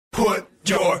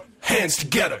your hands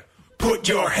together. Put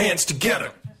your hands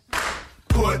together.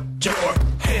 Put your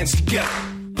hands together.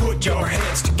 Put your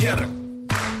hands together.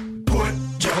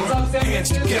 Put your hands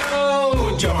together.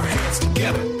 Put your hands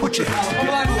together. Put your hands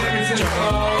together. Put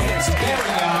your hands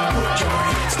together. Put your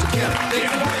hands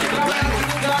together.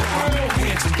 Put your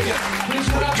hands together.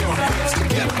 Put your hands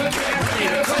together. Put your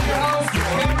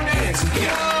hands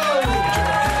together.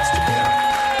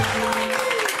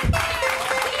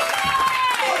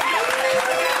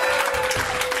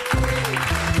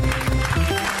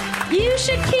 You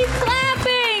should keep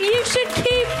clapping. You should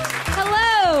keep.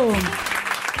 Hello.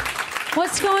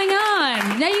 What's going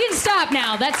on? Now you can stop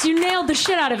now. You nailed the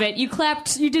shit out of it. You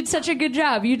clapped. You did such a good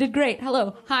job. You did great.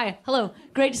 Hello. Hi. Hello.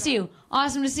 Great to see you.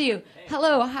 Awesome to see you.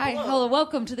 Hello. Hi. Hello.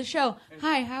 Welcome to the show.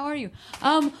 Hi. How are you?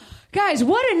 Guys,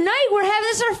 what a night we're having.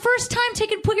 This is our first time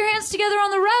Put Your Hands Together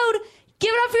on the road.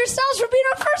 Give it up for yourselves for being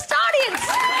our first audience.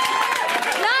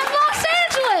 Not in Los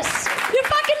Angeles. You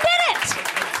fucking did it.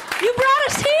 You brought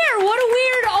us here. What a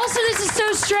weird. Also, this is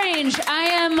so strange.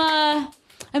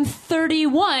 I'm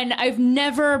 31. I've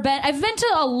been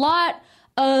to a lot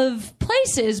of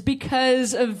places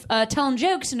because of telling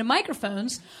jokes into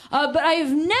microphones, but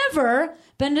I've never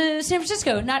been to San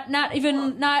Francisco. Not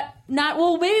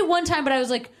well, maybe one time, but I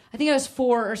think I was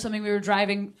 4 or something. We were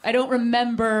driving. I don't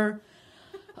remember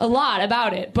a lot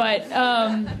about it, but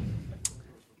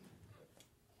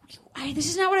this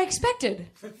is not what I expected.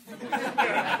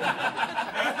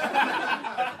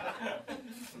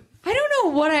 I don't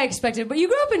know what I expected, but you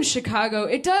grew up in Chicago.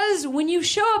 It does, when you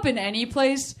show up in any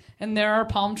place and there are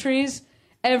palm trees,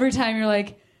 every time you're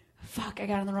like, fuck, I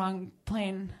got on the wrong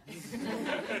plane.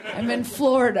 I'm in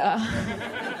Florida.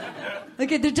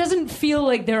 It doesn't feel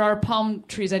like there are palm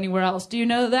trees anywhere else. Do you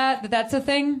know that that's a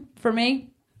thing for me?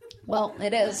 Well,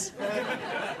 it is.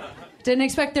 Didn't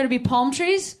expect there to be palm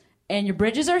trees, and your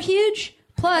bridges are huge.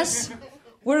 Plus,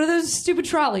 what are those stupid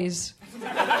trolleys?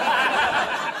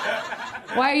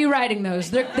 Why are you riding those?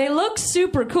 They look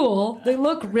super cool. They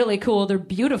look really cool. They're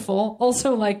beautiful.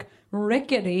 Also,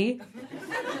 rickety.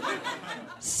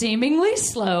 Seemingly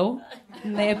slow.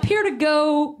 And they appear to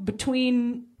go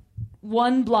between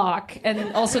one block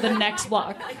and also the next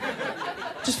block.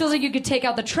 Just feels like you could take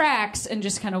out the tracks and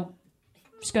just go ahead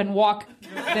and walk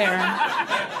there.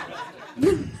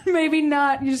 Maybe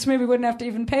not. You just maybe wouldn't have to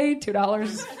even pay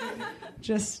 $2.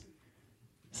 Just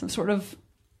some sort of,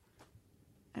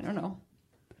 I don't know,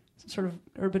 some sort of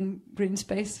urban green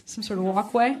space, some sort of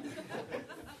walkway.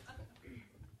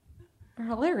 They're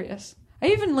hilarious. I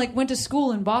even went to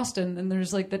school in Boston, and there's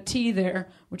the T there,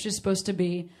 which is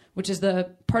the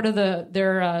part of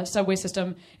their subway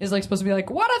system is supposed to be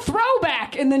what a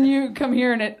throwback, and then you come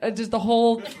here and it just the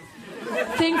whole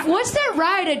thing. What's that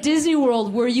ride at Disney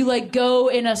World where you go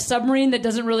in a submarine that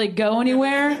doesn't really go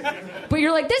anywhere, but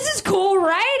you're this is cool,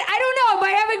 right? I don't know. Am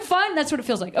I having fun? That's what it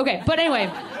feels like. Okay, but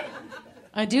anyway,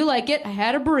 I do like it. I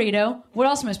had a burrito. What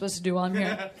else am I supposed to do while I'm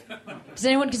here? Does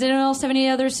anyone else have any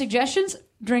other suggestions?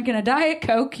 Drinking a Diet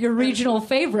Coke, your regional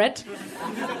favorite.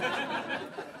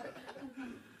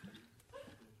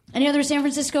 Any other San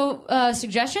Francisco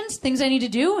suggestions? Things I need to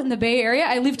do in the Bay Area?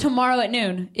 I leave tomorrow at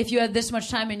noon. If you had this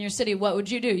much time in your city, what would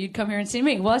you do? You'd come here and see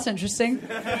me. Well, that's interesting.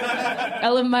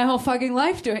 I live my whole fucking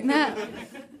life doing that.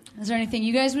 Is there anything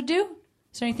you guys would do?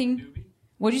 Is there anything?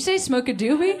 What'd you say? Smoke a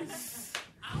doobie?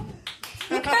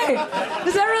 Okay.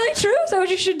 Is that really true? Is that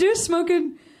what you should do? Smoke a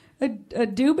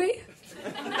doobie?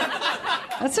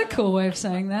 That's a cool way of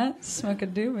saying that. Smoke a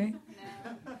doobie.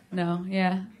 No,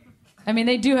 yeah. I mean,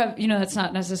 they do have, that's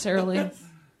not necessarily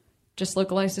just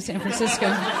localized to San Francisco.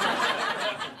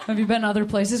 Have you been other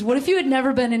places? What if you had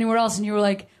never been anywhere else and you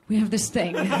were we have this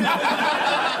thing?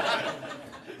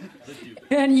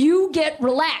 And you get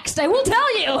relaxed. I will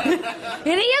tell you.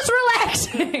 It is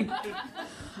relaxing.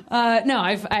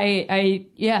 No,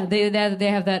 they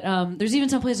have that. There's even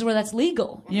some places where that's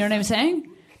legal. You know what I'm saying?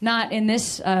 Not in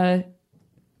this,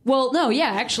 well, no,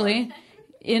 yeah, actually.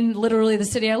 In literally the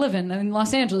city I live in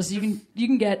Los Angeles, you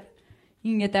can get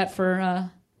that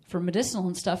for medicinal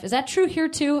and stuff. Is that true here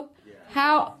too? Yeah.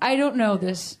 How? I don't know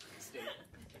this.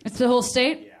 It's the whole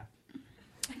state? Yeah.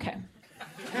 Okay.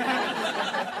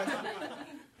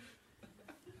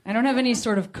 I don't have any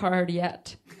sort of card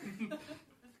yet.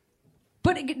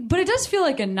 But it does feel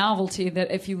like a novelty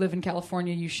that if you live in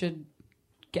California, you should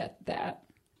get that,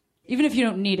 even if you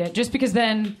don't need it. Just because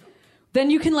then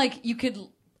you could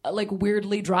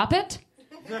weirdly drop it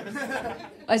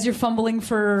as you're fumbling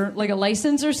for a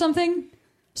license or something.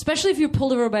 Especially if you're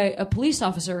pulled over by a police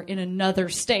officer in another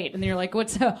state, and you're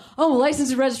what's license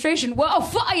and registration? Well,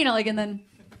 and then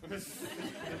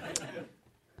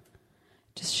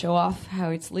just show off how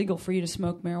it's legal for you to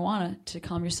smoke marijuana to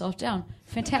calm yourself down.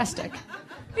 Fantastic.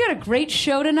 We had a great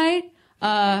show tonight.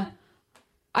 I'm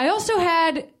so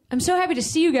happy to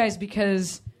see you guys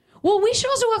because, well, we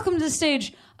should also welcome to the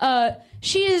stage,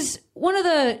 she's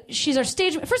our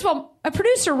stage, first of all, a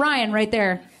producer, Ryan, right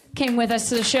there, came with us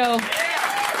to the show.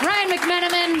 Ryan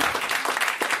McMenamin.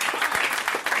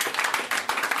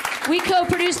 We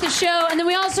co-produced the show, and then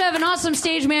we also have an awesome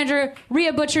stage manager,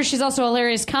 Rhea Butcher. She's also a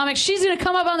hilarious comic. She's going to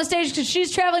come up on the stage because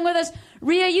she's traveling with us.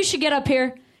 Rhea, you should get up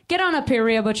here. Get on up here,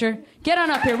 Rhea Butcher. Get on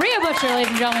up here. Rhea Butcher, ladies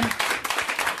and gentlemen.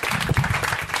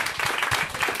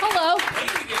 Hello.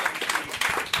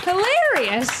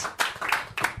 Hilarious.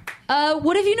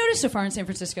 What have you noticed so far in San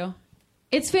Francisco?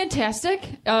 It's fantastic.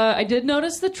 I did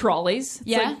notice the trolleys. It's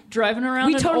Yeah. like driving around.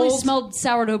 We totally smelled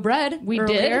sourdough bread. We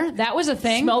earlier. did. That was a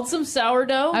thing. Smelled some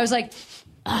sourdough. I was like,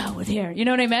 with here. You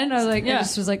know what I meant? I was like, Yeah. I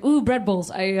just was like, ooh, bread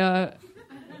bowls. I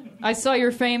saw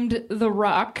your famed The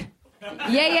Rock.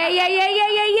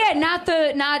 Yeah. Not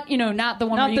the one Not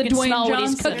where you the can Dwayne smell what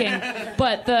he's Johnson. cooking,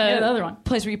 but the other one.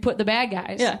 place where you put the bad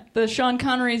guys. Yeah, the Sean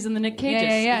Connerys and the Nick Cages.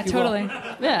 Yeah, if you will. totally.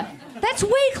 Yeah. That's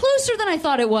way closer than I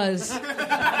thought it was.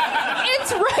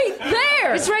 It's right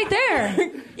there. It's right there.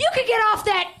 You could get off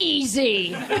that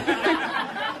easy.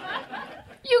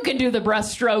 You can do the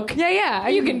breaststroke. Yeah.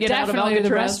 You can get out of definitely do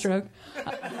the Alcatraz. breaststroke.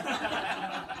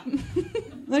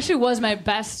 Actually, was my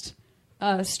best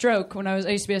stroke when I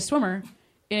used to be a swimmer.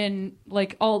 In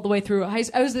like all the way through I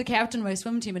was the captain of my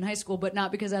swim team in high school, but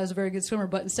not because I was a very good swimmer,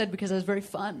 but instead because I was very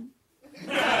fun.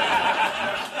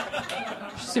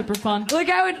 Super fun. Like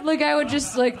I would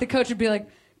just like the coach would be like,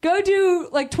 go do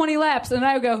like 20 laps, and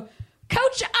I would go,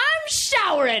 Coach, I'm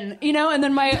showering, and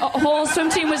then my whole swim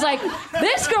team was like,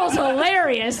 this girl's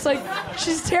hilarious. Like,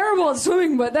 she's terrible at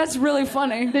swimming, but that's really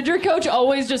funny. Did your coach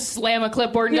always just slam a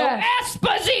clipboard and go,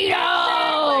 Esposito?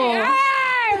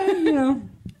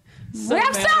 So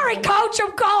I'm mad. sorry, Coach,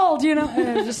 I'm cold, and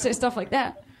I would just say stuff like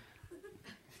that.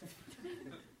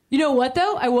 You know what,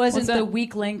 though? I wasn't What's that? the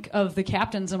weak link of the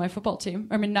captains on my football team.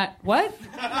 I mean, not... What?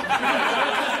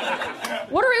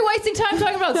 What are we wasting time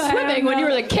talking about swimming when you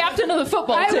were the captain of the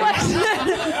football team?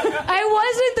 I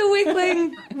wasn't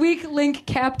the weak link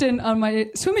captain on my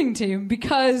swimming team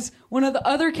because one of the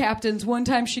other captains, one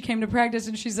time she came to practice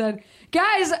and she said,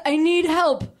 guys, I need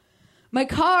help. My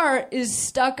car is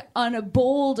stuck on a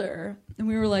boulder. And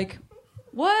we were like,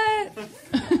 what?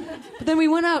 But then we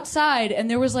went outside and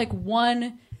there was like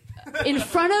one... in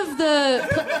front of the...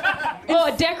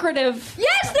 a decorative...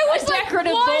 Yes, there was like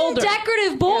decorative one boulder.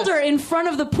 decorative boulder in front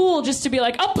of the pool just to be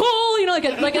like, a pool, like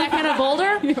that kind of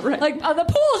boulder. Right. Like, the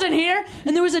pool's in here.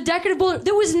 And there was a decorative boulder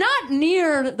that was not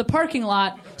near the parking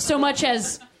lot so much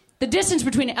as the distance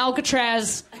between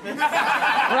Alcatraz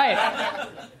Right.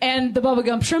 and the Bubba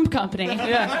Gump Shrimp Company.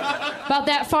 Yeah. About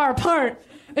that far apart.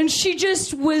 And she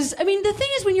just was... I mean, the thing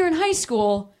is when you're in high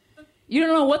school... You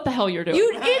don't know what the hell you're doing.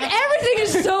 Everything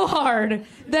is so hard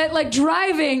that like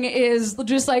driving is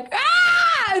just like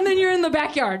and then you're in the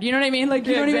backyard. You know what I mean? Like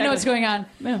you don't even know what's going on.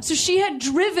 Yeah. So she had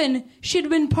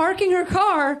been parking her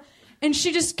car, and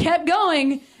she just kept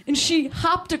going, and she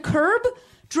hopped a curb,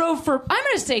 drove for I'm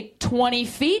going to say 20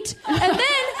 feet, and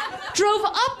then drove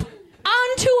up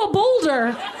onto a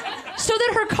boulder. So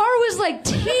that her car was like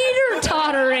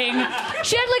teeter-tottering.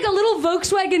 She had like a little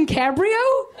Volkswagen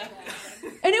Cabrio.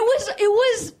 And it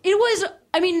was,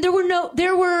 I mean,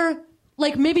 there were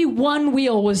like maybe one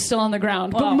wheel was still on the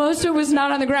ground, but most of it was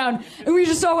not on the ground. And we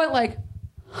just all went like,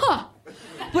 huh.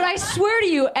 But I swear to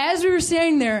you, as we were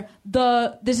standing there,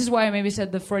 this is why I maybe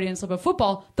said the Freudian slip of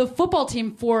football, the football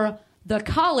team for the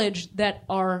college that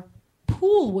our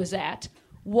pool was at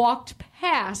walked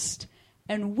past,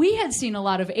 and we had seen a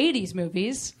lot of 80s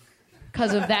movies.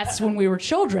 Because that's when we were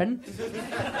children.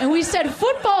 And we said,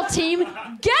 football team,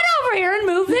 get over here and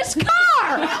move this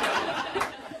car!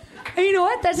 And you know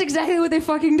what? That's exactly what they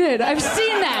fucking did. I've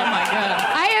seen that. Oh, my God.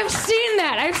 I have seen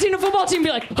that. I've seen a football team be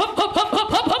like, hup, hup, hup, hup,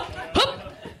 hup, hup, hup,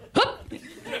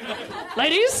 hup.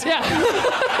 Ladies? Yeah.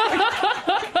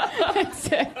 That's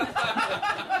it.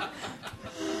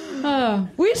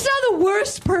 We saw the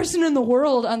worst person in the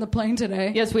world on the plane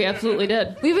today. Yes, we absolutely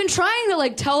did. We've been trying to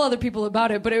like tell other people about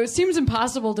it, but it seems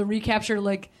impossible to recapture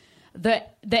like the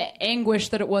anguish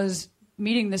that it was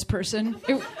meeting this person.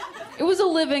 It was a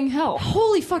living hell.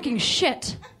 Holy fucking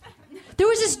shit. There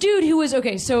was this dude who was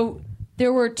okay, so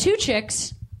there were two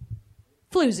chicks,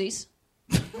 floozies.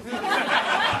 Here's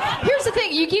the the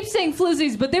thing. You keep saying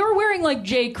floozies, but they were wearing like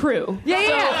J. Crew. Yeah.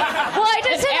 Well, I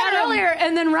did say that earlier,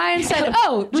 and then Ryan said,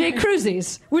 "Oh, J.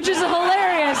 Cruzies," which is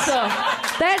hilarious.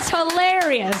 That's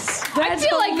hilarious. I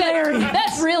feel like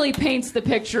that really paints the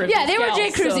picture of Yeah, these they were gals,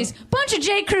 J. Cruzies. Bunch of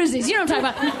J. Cruzies. You know what I'm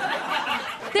talking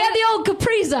about? They had the old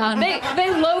capris on. They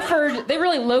loafered. They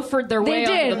really loafered their way.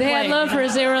 They did. Onto the They had plane.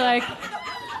 loafers. They were like.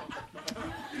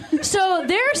 So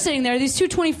they're sitting there, these two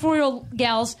 24-year-old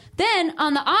gals. Then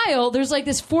on the aisle, there's like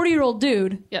this 40-year-old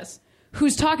dude. Yes.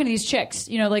 Who's talking to these chicks?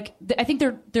 You know, like I think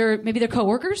they're maybe they're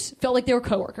coworkers. Felt like they were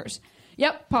coworkers.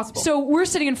 Yep, possible. So we're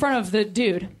sitting in front of the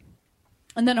dude,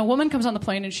 and then a woman comes on the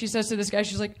plane and she says to this guy,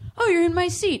 she's like, "Oh, you're in my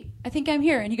seat. I think I'm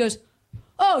here." And he goes,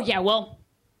 "Oh yeah, well,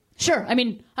 sure. I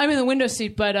mean, I'm in the window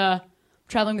seat, but I'm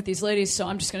traveling with these ladies, so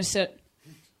I'm just gonna sit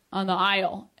on the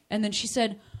aisle." And then she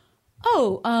said,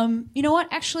 "Oh, you know what?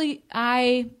 Actually,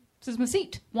 this is my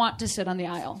seat. Want to sit on the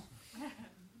aisle.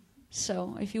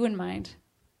 So if you wouldn't mind."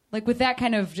 Like, with that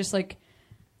kind of just, like,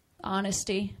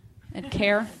 honesty and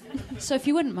care. "So if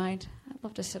you wouldn't mind, I'd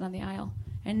love to sit on the aisle."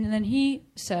 And then he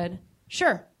said,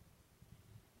 "Sure.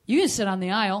 You can sit on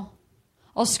the aisle.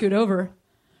 I'll scoot over.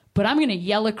 But I'm going to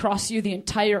yell across you the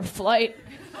entire flight."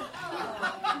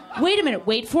 Wait a minute.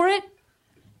 Wait for it.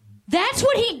 That's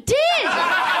what he did!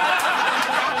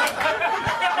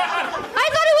 I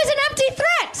thought it was an empty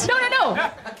threat! No.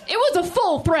 It was a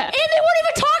full threat. And they weren't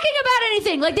even talking about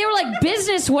anything. Like, they were like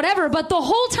business, whatever. But the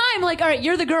whole time, like, all right,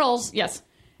 you're the girls. Yes.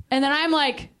 And then I'm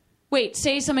like, wait,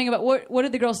 say something about, what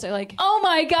did the girls say? Like, "Oh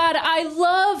my God, I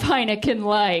love Heineken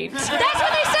Light." that's what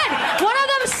they said. One of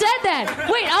them said that.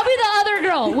 Wait, I'll be the other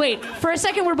girl. Wait, for a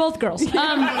second, we're both girls.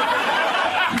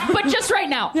 But just right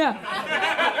now.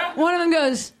 Yeah. One of them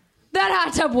goes, "That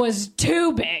hot tub was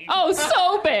too big." Oh,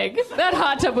 so big. That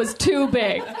hot tub was too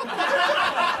big.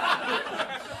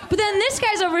 But then this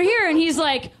guy's over here, and he's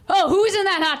like, "Oh, who's in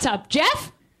that hot tub?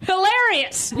 Jeff?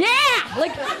 Hilarious. Yeah."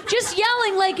 Like, just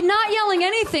yelling, like, not yelling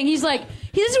anything. He's like,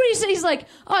 this is what he said. He's like,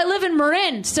 "Oh, I live in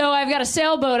Marin, so I've got a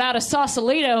sailboat out of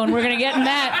Sausalito, and we're going to get in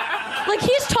that." Like,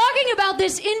 he's talking about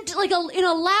this in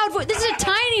a loud voice. This is a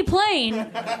tiny plane.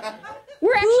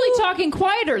 We're actually talking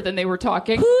quieter than they were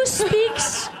talking. Who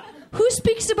speaks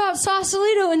about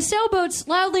Sausalito and sailboats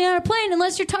loudly on a plane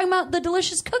unless you're talking about the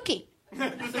delicious cookie?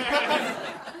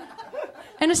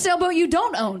 And a sailboat you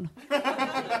don't own.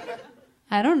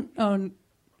 I don't own...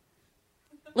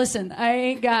 Listen, I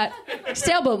ain't got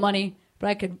sailboat money, but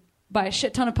I could buy a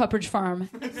shit ton of Pepperidge Farm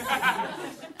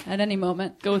at any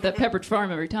moment. Go with that Pepperidge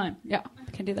Farm every time. Yeah,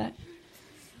 I can do that.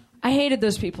 I hated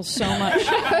those people so much.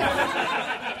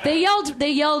 They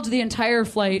yelled the entire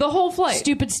flight. The whole flight.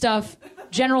 Stupid stuff.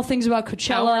 General things about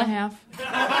Coachella. Hour and a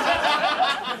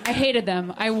half. I hated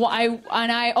them.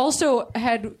 I also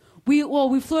had... We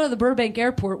flew out of the Burbank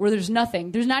airport where there's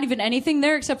nothing. There's not even anything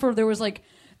there except for there was like...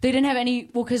 They didn't have any...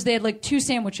 Well, because they had like 2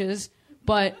 sandwiches,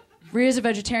 but Rhea's a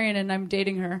vegetarian and I'm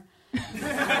dating her.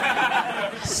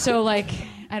 So, like,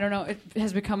 I don't know. It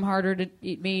has become harder to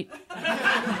eat meat.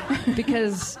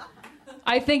 Because...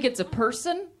 I think it's a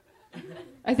person.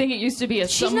 I think it used to be a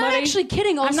She's somebody. not actually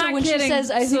kidding also I'm not when kidding. she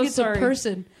says, "I think it's sorry. a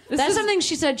person." That's something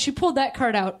she said. She pulled that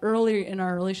card out earlier in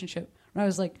our relationship. And I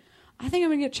was like, "I think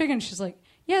I'm going to get chicken." She's like,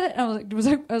 "Yeah." That, I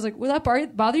was like, "Will that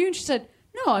bother you?" And she said,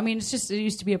 "No, I mean, it's just, it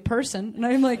used to be a person." And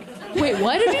I'm like, "Wait,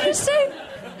 what did you just say?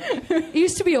 It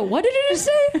used to be a what did you just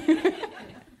say?"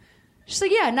 She's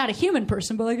like, "Yeah, not a human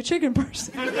person, but like a chicken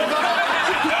person."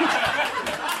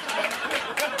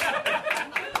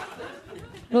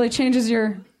 Really changes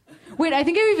your... Wait, I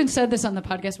think I've even said this on the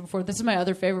podcast before. This is my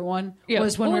other favorite one. Yeah.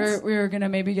 Was when Well, we were going to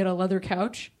maybe get a leather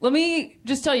couch. Let me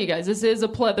just tell you guys, this is a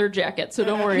pleather jacket, so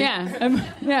don't worry. Yeah.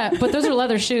 Yeah, but those are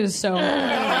leather shoes, so...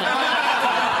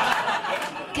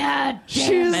 God She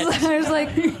damn was, it.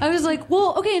 I was like,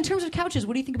 well, okay, in terms of couches,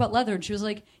 what do you think about leather? And she was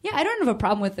like, yeah, I don't have a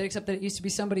problem with it, except that it used to be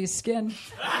somebody's skin.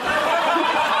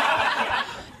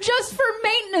 Just for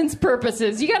maintenance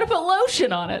purposes. You got to put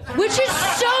lotion on it. Which is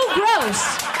so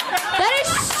gross. That is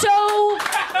so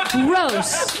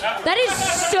gross. That is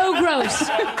so gross.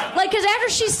 Like, because after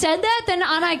she said that, then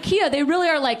on IKEA, they really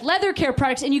are like leather care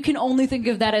products, and you can only think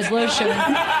of that as lotion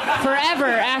forever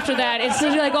after that. It's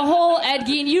like a whole Ed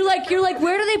Gein. You're like,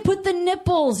 where do they put the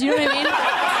nipples? You know what I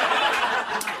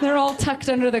mean? They're all tucked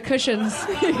under the cushions.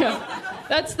 Yeah.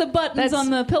 That's the buttons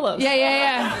on the pillows.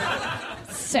 Yeah.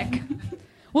 Sick.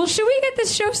 Well, should we get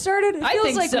this show started? It I feels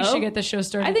think like we so. should get this show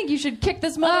started. I think you should kick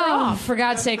this mother Oh, off. for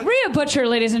God's sake. Rhea Butcher,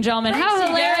 ladies and gentlemen. How Thanks, you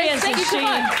hilarious guys. Thank is you so she?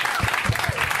 much.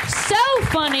 So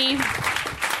funny.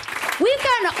 We've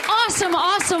got an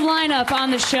awesome lineup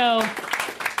on the show.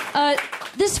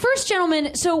 this first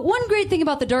gentleman, so one great thing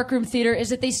about the Darkroom Theater is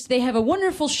that they have a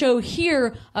wonderful show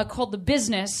here called The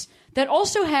Business that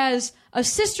also has a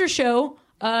sister show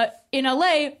in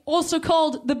LA also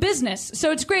called The Business.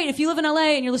 So it's great. If you live in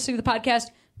LA and you're listening to the podcast,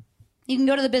 you can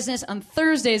go to The Business on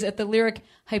Thursdays at the Lyric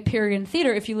Hyperion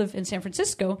Theater. If you live in San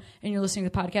Francisco and you're listening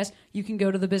to the podcast, you can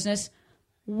go to The Business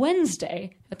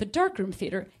Wednesday at the Darkroom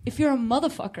Theater. If you're a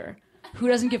motherfucker who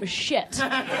doesn't give a shit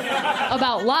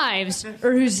about lives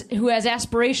or who has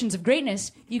aspirations of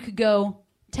greatness, you could go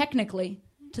technically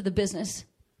to The Business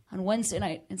on Wednesday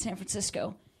night in San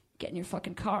Francisco. Get in your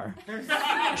fucking car,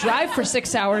 drive for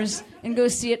 6 hours, and go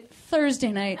see it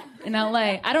Thursday night in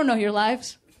LA. I don't know your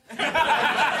lives.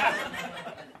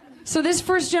 So this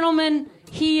first gentleman,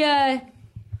 he is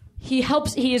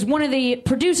one of the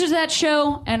producers of that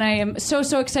show, and I am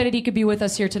so excited he could be with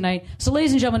us here tonight. So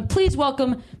ladies and gentlemen, please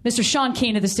welcome Mr. Sean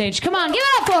Keane to the stage. Come on, give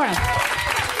it up for him.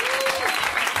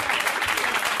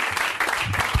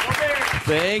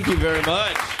 Thank you very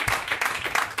much.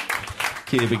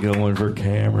 Keep it going for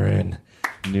Cameron.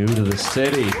 New to the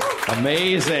city.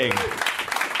 Amazing.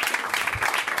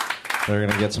 They're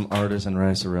going to get some artisan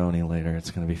rice-a-roni later. It's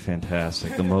going to be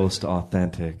fantastic. The most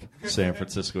authentic San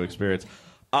Francisco experience.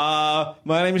 My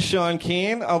name is Sean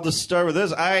Keane. I'll just start with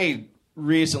this. I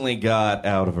recently got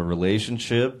out of a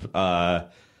relationship.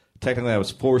 Technically, I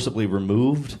was forcibly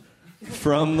removed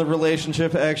from the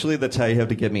relationship, actually. That's how you have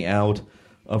to get me out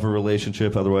of a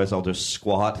relationship. Otherwise, I'll just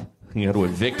squat. You have to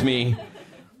evict me.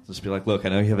 Just be like, look, I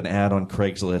know you have an ad on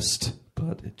Craigslist,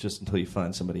 but just until you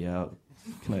find somebody out,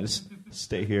 can I just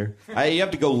stay here? You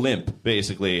have to go limp,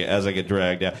 basically, as I get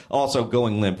dragged out. Also,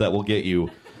 going limp, that will get you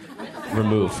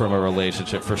removed from a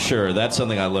relationship for sure. That's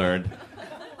something I learned.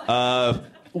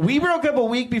 We broke up a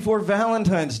week before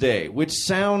Valentine's Day, which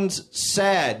sounds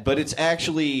sad, but it's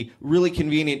actually really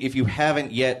convenient if you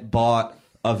haven't yet bought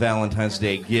a Valentine's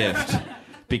Day gift,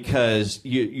 because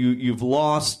you've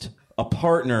lost a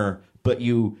partner, but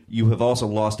you have also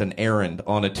lost an errand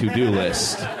on a to-do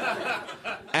list.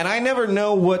 And I never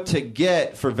know what to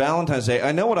get for Valentine's Day.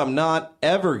 I know what I'm not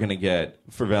ever going to get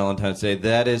for Valentine's Day.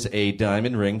 That is a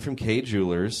diamond ring from Kay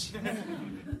Jewelers,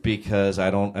 because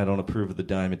I don't approve of the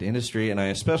diamond industry, and I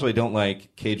especially don't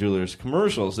like Kay Jewelers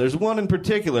commercials. There's one in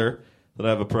particular that I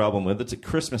have a problem with. It's a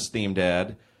Christmas-themed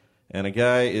ad, and a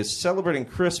guy is celebrating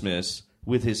Christmas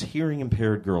with his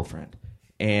hearing-impaired girlfriend.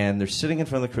 And they're sitting in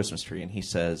front of the Christmas tree, and he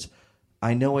says,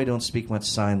 I know I don't speak much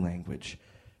sign language.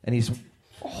 And he's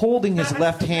holding his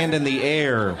left hand in the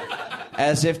air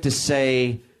as if to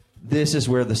say, this is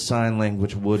where the sign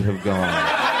language would have gone.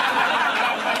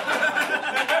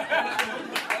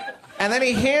 And then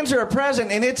he hands her a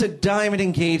present, and it's a diamond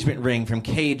engagement ring from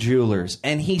Kay Jewelers.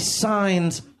 And he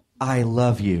signs, I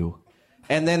love you.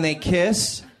 And then they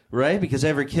kiss, right? Because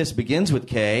every kiss begins with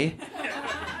K.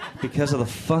 Because of the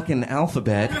fucking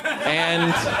alphabet.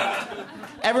 And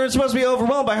everyone's supposed to be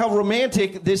overwhelmed by how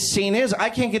romantic this scene is. I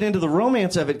can't get into the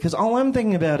romance of it because all I'm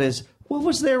thinking about is, what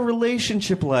was their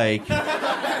relationship like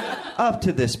up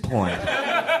to this point?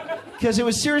 Because it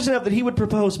was serious enough that he would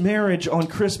propose marriage on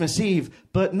Christmas Eve,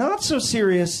 but not so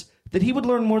serious that he would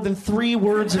learn more than 3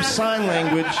 words of sign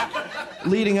language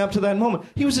leading up to that moment.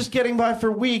 He was just getting by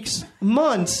for weeks,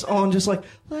 months on just like,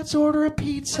 let's order a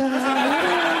pizza.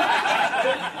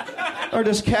 Or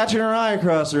just catching her eye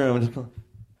across the room and just going,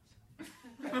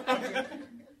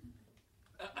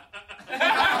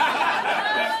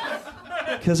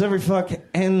 because every fuck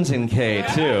ends in K,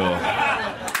 too.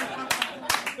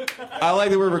 I like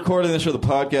that we're recording this for the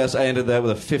podcast. I ended that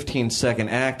with a 15-second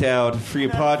act out. For you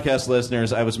podcast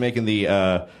listeners, I was making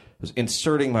was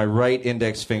inserting my right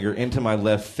index finger into my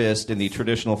left fist in the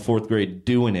traditional 4th grade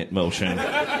doing it motion.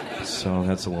 So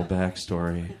that's a little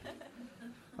backstory.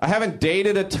 I haven't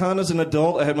dated a ton as an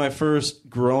adult. I had my first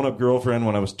grown-up girlfriend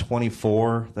when I was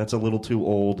 24. That's a little too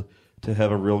old to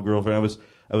have a real girlfriend.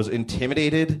 I was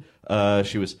intimidated.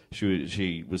 She was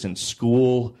in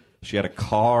school. She had a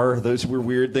car. Those were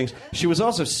weird things. She was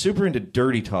also super into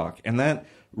dirty talk, and that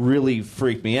really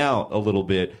freaked me out a little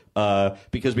bit,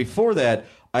 because before that,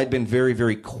 I'd been very,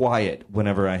 very quiet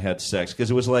whenever I had sex, because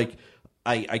it was like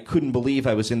I couldn't believe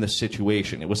I was in this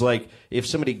situation. It was like if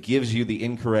somebody gives you the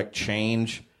incorrect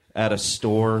change at a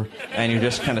store, and you're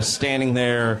just kind of standing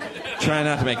there, trying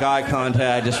not to make eye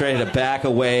contact, just ready to back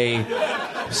away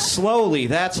slowly.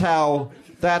 That's how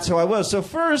I was. So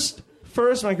first,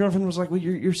 my girlfriend was like, "Well,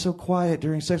 you're so quiet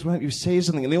during sex. Why don't you say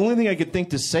something?" And the only thing I could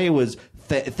think to say was,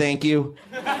 "Thank you,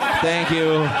 thank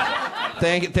you,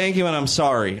 thank you, and I'm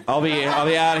sorry. I'll be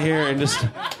out of here in just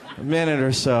a minute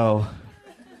or so."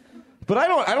 But I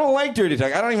don't like dirty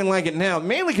talk. I don't even like it now,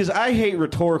 mainly because I hate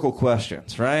rhetorical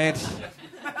questions, right?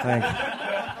 Like,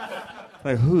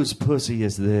 Like, whose pussy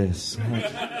is this? Like,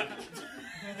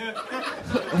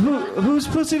 whose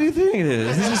pussy do you think it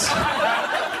is?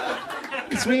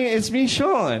 It's me,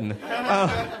 Sean.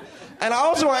 And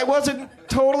also, I wasn't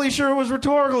totally sure it was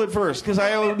rhetorical at first because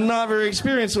I was not very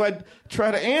experienced, so I'd try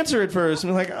to answer it first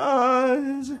and be like,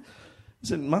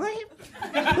 is it my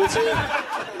pussy?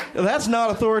 That's not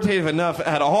authoritative enough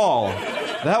at all.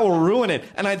 That will ruin it.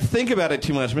 And I'd think about it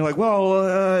too much. I'd be like,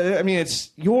 well, I mean, it's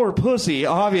your pussy,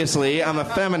 obviously. I'm a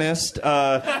feminist,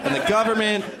 and the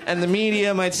government and the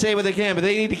media might say what they can, but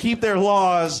they need to keep their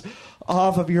laws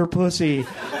off of your pussy.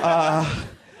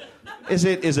 Is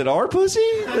it our pussy?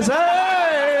 It's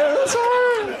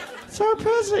our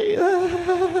pussy.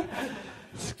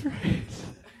 It's great.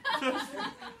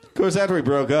 Of course, after we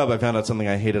broke up, I found out something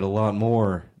I hated a lot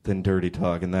more than dirty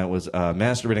talk, and that was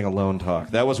masturbating alone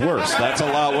talk. That was worse. That's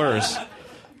a lot worse.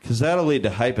 Because that'll lead to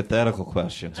hypothetical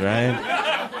questions,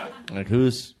 right? Like,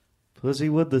 whose pussy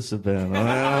would this have been?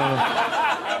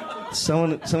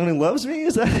 Someone who loves me?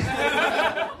 Is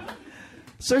that...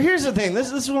 So here's the thing.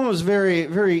 This woman was very,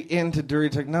 very into dirty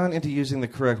talk, not into using the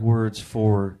correct words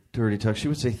for dirty talk. She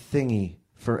would say thingy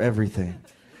for everything.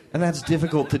 And that's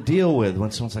difficult to deal with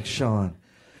when someone's like, Sean,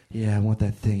 yeah, I want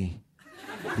that thingy.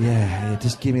 Yeah,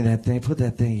 just give me that thing. Put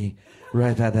that thingy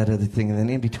right by that other thing. And then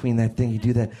in between that thing, you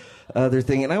do that other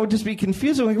thing. And I would just be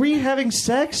confused. I'm like, were you having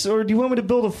sex? Or do you want me to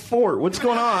build a fort? What's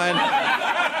going on?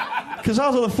 Because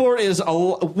also the fort is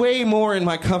way more in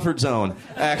my comfort zone,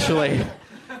 actually.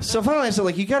 So finally I said,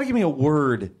 like, you got to give me a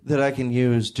word that I can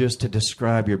use just to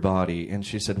describe your body. And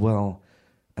she said, well,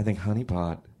 I think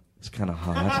honeypot is kind of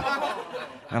hot.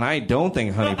 And I don't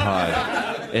think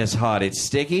honeypot is hot. It's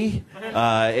sticky.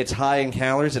 It's high in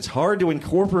calories. It's hard to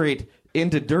incorporate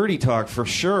into dirty talk for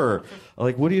sure.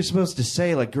 Like, what are you supposed to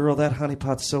say? Like, girl, that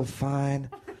honeypot's so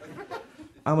fine.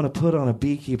 I'm going to put on a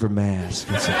beekeeper mask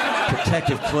and some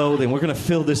protective clothing. We're going to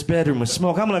fill this bedroom with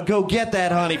smoke. I'm going to go get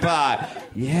that honeypot.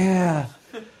 Yeah.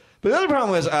 But the other problem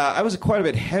was I was quite a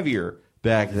bit heavier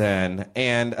back then.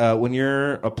 And when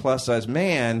you're a plus-size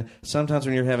man, sometimes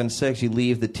when you're having sex, you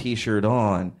leave the T-shirt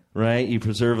on, right? You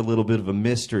preserve a little bit of a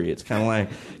mystery. It's kind of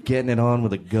like getting it on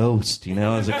with a ghost, you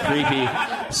know? It's a creepy,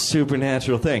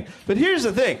 supernatural thing. But here's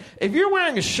the thing. If you're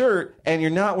wearing a shirt and you're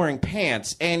not wearing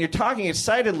pants and you're talking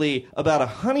excitedly about a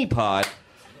honeypot,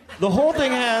 the whole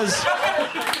thing has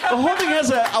a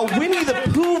Winnie the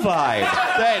Pooh vibe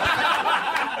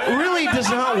that really does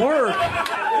not work.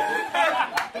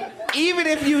 Even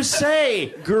if you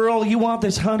say, girl, you want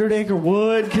this 100-acre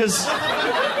wood? Because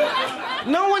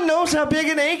no one knows how big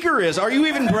an acre is. Are you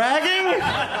even bragging?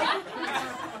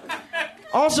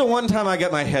 Also, one time I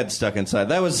got my head stuck inside.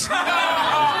 That was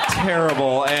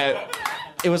terrible.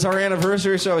 It was our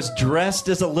anniversary, so I was dressed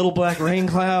as a little black rain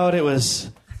cloud.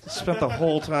 Spent the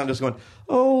whole time just going,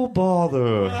 oh,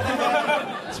 bother.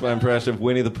 That's my impression of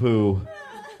Winnie the Pooh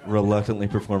reluctantly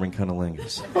performing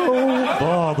cunnilingus. Oh,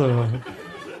 bother.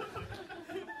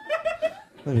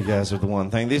 You guys are the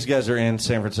one thing. These guys are in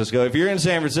San Francisco. If you're in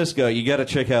San Francisco, you got to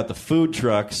check out the food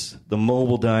trucks, the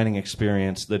mobile dining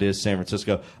experience that is San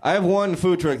Francisco. I have one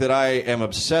food truck that I am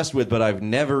obsessed with, but I've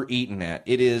never eaten at.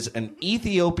 It is an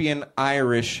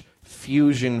Ethiopian-Irish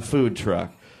fusion food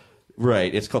truck.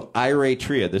 Right. It's called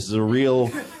Eritrea. This is a real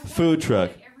food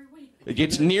truck.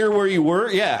 It's near where you were.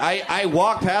 Yeah, I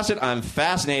walk past it. I'm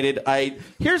fascinated.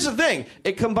 Here's the thing.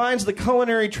 It combines the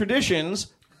culinary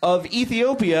traditions of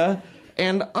Ethiopia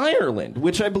and Ireland,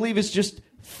 which I believe is just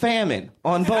famine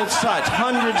on both sides.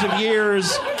 Hundreds of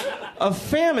years of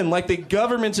famine. Like the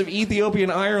governments of Ethiopia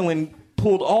and Ireland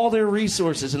pulled all their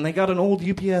resources and they got an old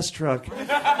UPS truck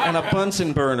and a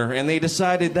Bunsen burner and they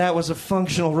decided that was a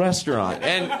functional restaurant.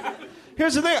 And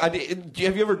here's the thing.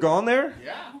 Have you ever gone there?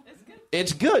 Yeah.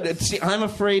 It's good. See, I'm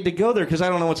afraid to go there because I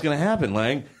don't know what's going to happen.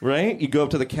 Like, right? You go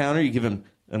up to the counter, you give them,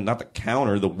 not the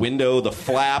counter, the window, the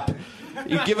flap.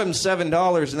 You give them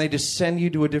 $7 and they just send you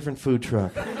to a different food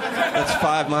truck. That's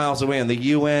 5 miles away and the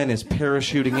UN is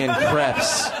parachuting in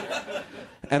crepes.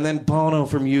 And then Bono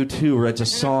from U2 writes a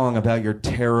song about your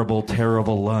terrible,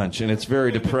 terrible lunch. And it's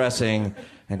very depressing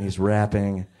and he's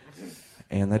rapping.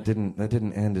 And that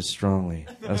didn't end as strongly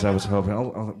as I was hoping.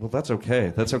 Oh, well, that's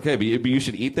okay. That's okay. But you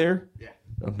should eat there? Yeah.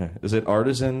 Okay. Is it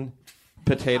artisan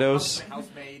potatoes?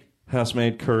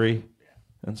 House-made curry?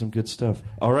 And some good stuff.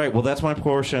 All right. Well, that's my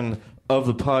portion of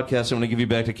the podcast. I'm going to give you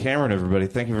back to Cameron, everybody.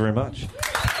 Thank you very much.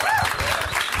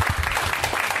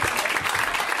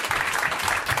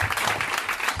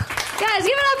 Guys,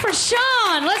 give it up for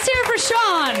Sean. Let's hear it for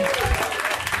Sean.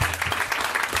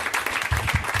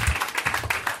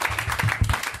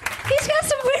 He's got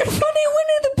some weird, funny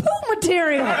Winnie the Pooh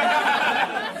material.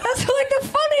 That's like the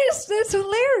funniest. It's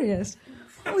hilarious.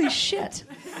 Holy shit.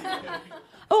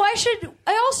 Oh,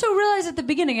 I also realized at the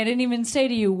beginning, I didn't even say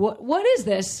to you, what is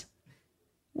this?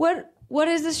 What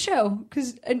is this show?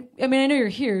 Because, I mean, I know you're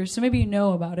here, so maybe you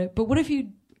know about it, but what if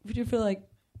you feel like,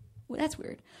 well, that's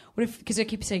weird. What if, because I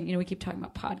keep saying, we keep talking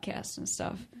about podcasts and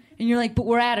stuff, and you're like, but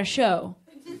we're at a show.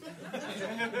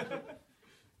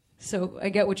 So I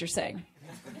get what you're saying.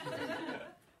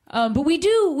 But we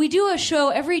do a show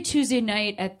every Tuesday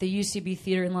night at the UCB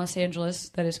Theater in Los Angeles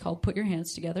that is called Put Your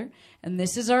Hands Together, and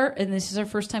this is our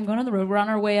first time going on the road. We're on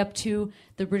our way up to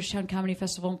the Bridgetown Comedy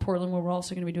Festival in Portland, where we're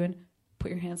also going to be doing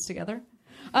Put Your Hands Together,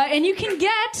 and you can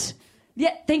get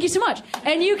thank you so much,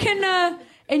 and you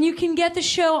can get the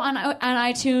show on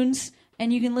iTunes,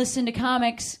 and you can listen to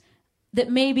comics that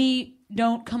maybe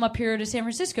don't come up here to San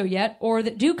Francisco yet, or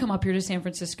that do come up here to San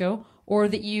Francisco, or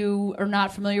that you are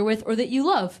not familiar with, or that you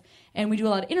love. And we do a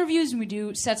lot of interviews, and we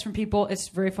do sets from people. It's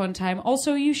a very fun time.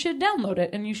 Also, you should download it,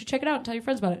 and you should check it out and tell your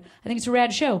friends about it. I think it's a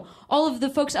rad show. All of the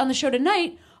folks on the show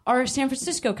tonight are San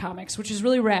Francisco comics, which is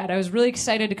really rad. I was really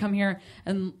excited to come here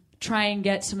and try and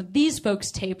get some of these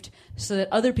folks taped so that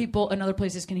other people in other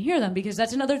places can hear them, because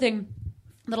that's another thing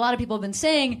that a lot of people have been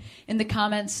saying in the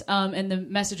comments and the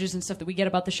messages and stuff that we get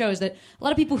about the show is that a lot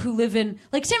of people who live in,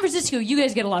 like San Francisco, you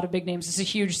guys get a lot of big names. It's a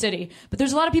huge city. But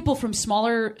there's a lot of people from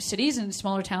smaller cities and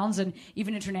smaller towns and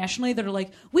even internationally that are like,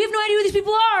 we have no idea who these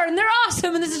people are, and they're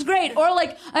awesome, and this is great. Or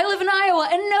like, I live in Iowa,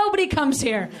 and nobody comes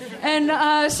here.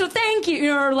 And so thank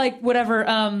you, or like whatever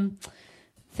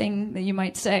thing that you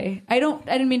might say. I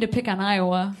didn't mean to pick on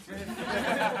Iowa.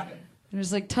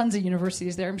 There's like tons of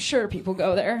universities there. I'm sure people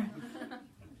go there.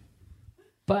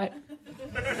 But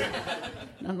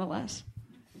nonetheless,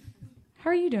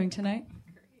 how are you doing tonight?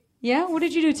 Yeah? What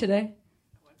did you do today?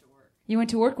 I went to work. You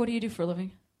went to work? What do you do for a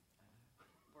living?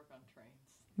 Work on trains.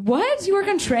 What? You work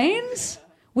on trains?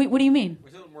 Wait, what do you mean?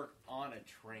 We don't work on a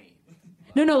train.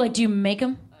 No, like, do you make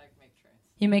them? I make trains.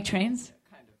 You make trains?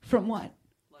 Yeah, kind of. From what?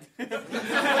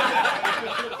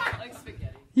 Like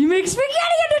spaghetti. You make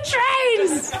spaghetti into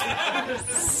trains!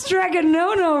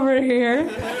 Straganon over here.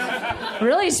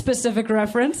 Really specific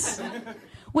reference.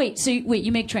 Wait,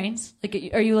 you make trains?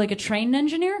 Like, are you like a train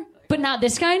engineer? But not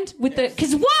this kind?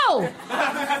 Because, whoa!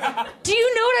 Do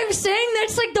you know what I'm saying?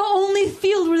 That's like the only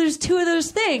field where there's two of those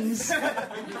things.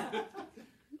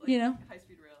 You know?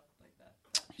 High-speed rail, like that.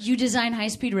 You design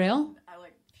high-speed rail? I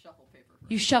like shuffle paper.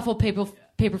 You shuffle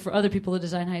paper for other people to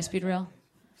design high-speed rail?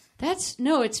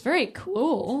 It's very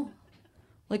cool.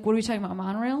 Like, what are we talking about?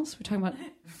 Monorails? What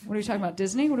are we talking about?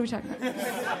 Disney? What are we talking about?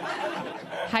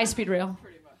 High-speed rail.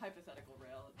 Pretty much hypothetical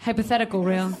rail. Hypothetical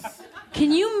rail.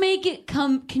 Can you make it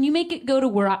come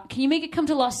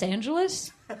to Los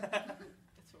Angeles? That's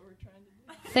what we're trying to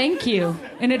do. Thank you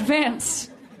in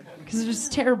advance. Because it's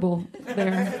terrible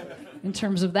there in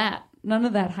terms of that. None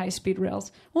of that high-speed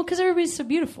rails. Well, because everybody's so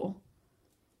beautiful.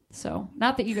 So,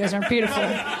 not that you guys aren't beautiful.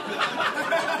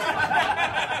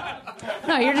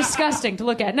 No, you're disgusting to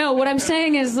look at. No, what I'm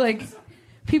saying is, like,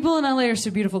 people in LA are so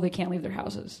beautiful they can't leave their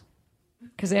houses.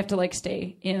 Because they have to, like,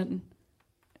 stay in,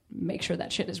 make sure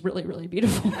that shit is really, really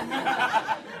beautiful.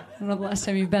 I don't know the last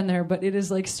time you've been there, but it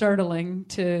is, like, startling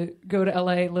to go to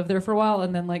LA, live there for a while,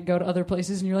 and then, like, go to other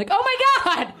places, and you're like, oh my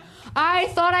God! I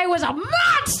thought I was a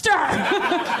monster!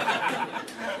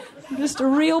 I'm just a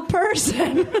real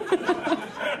person.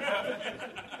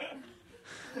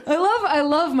 I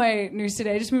love my new city.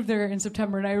 I just moved there in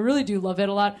September, and I really do love it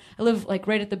a lot. I live like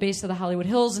right at the base of the Hollywood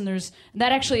Hills, and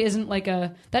that actually isn't like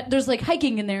there's like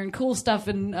hiking in there and cool stuff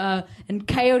and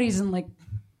coyotes and like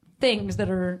things that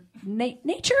are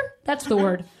nature. That's the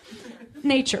word,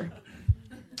 nature.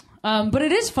 But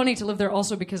it is funny to live there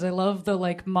also because I love the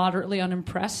like moderately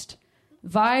unimpressed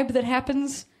vibe that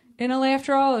happens in LA.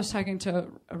 After all, I was talking to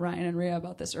Ryan and Rhea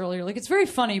about this earlier. Like, it's very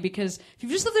funny because if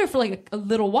you've just lived there for like a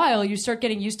little while, you start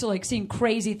getting used to like seeing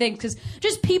crazy things because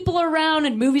just people are around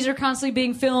and movies are constantly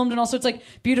being filmed, and also it's like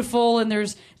beautiful and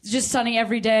there's just sunny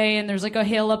every day and there's like a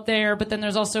hill up there, but then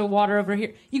there's also water over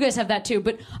here. You guys have that too.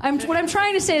 But what I'm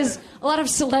trying to say is a lot of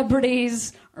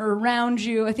celebrities are around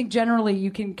you. I think generally you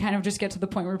can kind of just get to the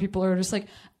point where people are just like,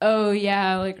 oh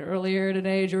yeah, like earlier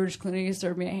today George Clooney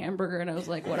served me a hamburger, and I was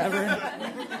like, whatever.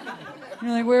 And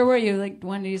you're like, where were you? Like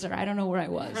Wendy's, or I don't know where I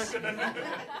was.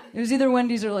 It was either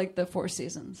Wendy's or like the Four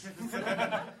Seasons.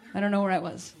 I don't know where I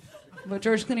was. But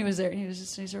George Clooney was there, and he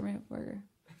served me a burger.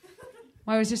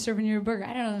 Why was he serving you a burger?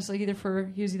 I don't know. It was like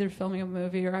he was either filming a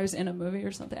movie or I was in a movie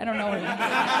or something. I don't know what it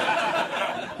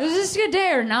was. This a good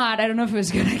day or not? I don't know if it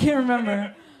was good. I can't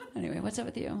remember. Anyway, what's up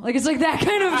with you? Like, it's like that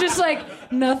kind of just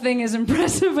like nothing is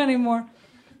impressive anymore.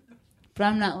 But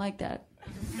I'm not like that.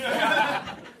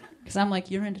 Because I'm like,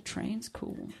 you're into trains?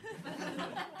 Cool.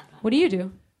 What do you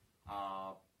do?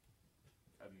 A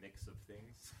mix of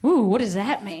things. Ooh, what does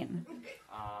that mean?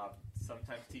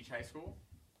 Sometimes teach high school.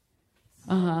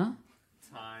 Uh-huh.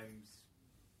 Sometimes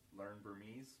learn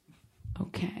Burmese.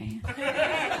 Okay.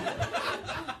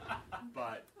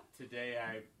 But today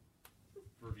I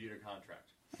reviewed a contract.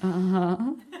 Uh-huh.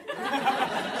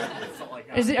 That's all I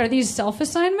got. Are these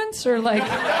self-assignments or like...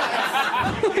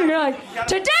 You're like,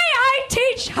 today I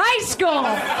teach high school!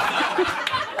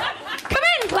 Come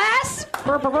in, class!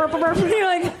 Burp, burp, burp, burp. You're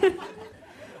like...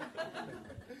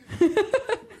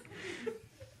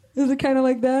 Is it kind of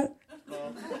like that?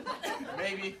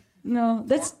 Maybe. No,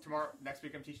 that's... Next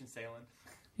week I'm teaching sailing.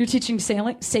 You're teaching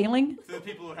sailing? Sailing? To the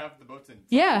people who have the boats in.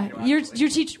 Yeah, you're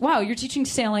actually. you're teaching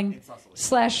sailing In Sicily.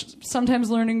 slash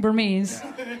sometimes learning Burmese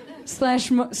Yeah.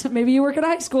 slash maybe you work at a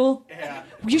high school. Yeah.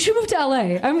 You should move to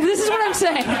LA. This is what I'm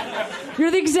saying. You're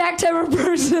the exact type of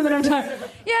person that I'm talking.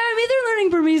 Yeah, I'm either learning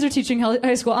Burmese or teaching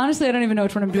high school. Honestly, I don't even know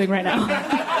which one I'm doing right now.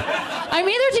 I'm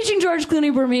either teaching George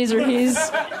Clooney Burmese or he's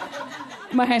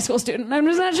my high school student. I'm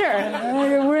just not sure.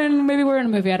 Maybe we're in a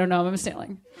movie. I don't know. I'm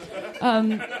sailing.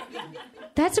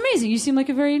 That's amazing. You seem like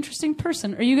a very interesting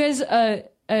person. Are you guys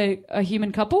a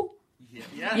human couple?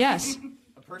 Yeah. Yes.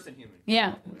 A person human.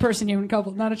 Yeah, person-human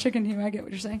couple, not a chicken-human. I get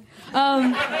what you're saying.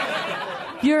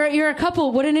 You're a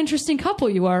couple. What an interesting couple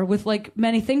you are, with like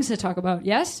many things to talk about.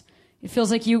 Yes, it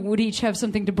feels like you would each have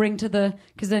something to bring to the.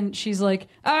 Because then she's like,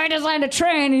 "Oh, I designed a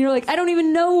train," and you're like, "I don't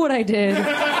even know what I did."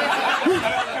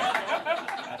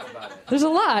 There's a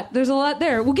lot. There's a lot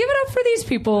there. Well, give it up for these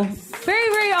people. Very,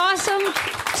 very awesome.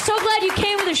 So glad you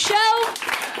came to the show.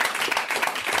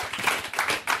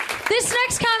 This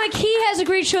next comic, he has a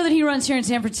great show that he runs here in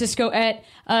San Francisco at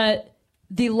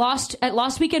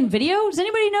Lost Weekend Video. Does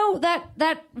anybody know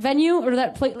that venue or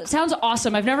that place? It sounds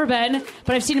awesome. I've never been,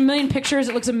 but I've seen a million pictures.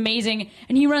 It looks amazing.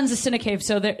 And he runs the Cinecave,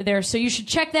 so there. So you should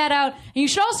check that out. And you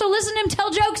should also listen to him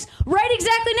tell jokes right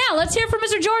exactly now. Let's hear from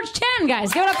Mr. George Chen,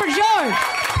 guys. Give it up for George.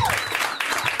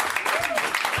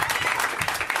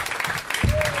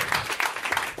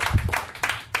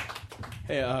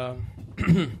 Hey, are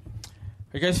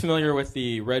you guys familiar with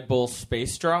the Red Bull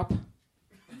Space Drop?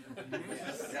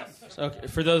 So, okay,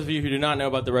 for those of you who do not know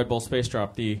about the Red Bull Space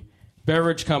Drop, the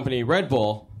beverage company Red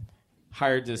Bull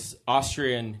hired this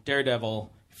Austrian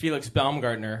daredevil, Felix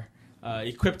Baumgartner,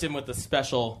 equipped him with a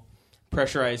special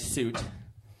pressurized suit.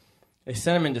 They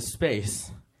sent him into space,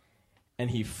 and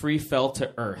he free fell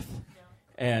to Earth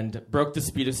and broke the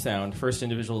speed of sound, first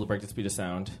individual to break the speed of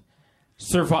sound,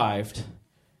 survived.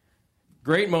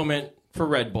 Great moment for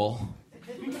Red Bull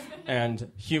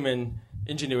and human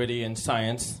ingenuity and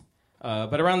science.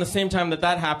 But around the same time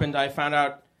that happened, I found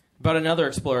out about another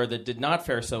explorer that did not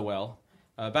fare so well.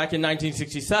 Back in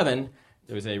 1967,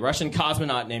 there was a Russian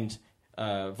cosmonaut named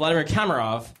Vladimir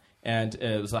Kamarov, and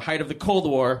it was the height of the Cold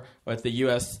War with the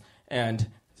U.S. and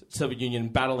Soviet Union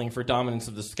battling for dominance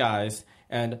of the skies.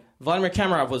 And Vladimir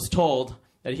Kamarov was told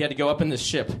that he had to go up in this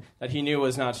ship that he knew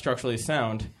was not structurally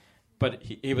sound, but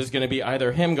he was going to be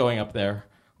either him going up there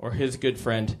or his good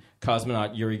friend,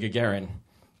 cosmonaut Yuri Gagarin.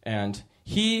 And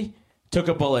he took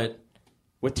a bullet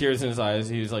with tears in his eyes.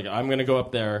 He was like, I'm going to go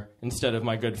up there instead of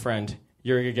my good friend,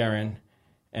 Yuri Gagarin.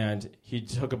 And he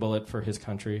took a bullet for his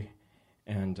country.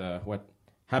 And what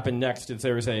happened next is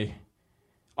there was a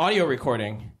audio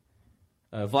recording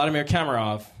of Vladimir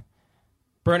Kamarov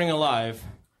burning alive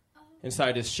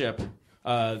inside his ship.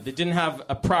 They didn't have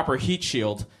a proper heat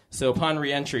shield, so upon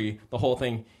re-entry, the whole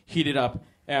thing heated up.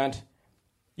 And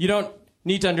you don't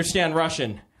need to understand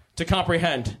Russian to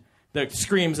comprehend the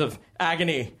screams of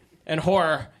agony and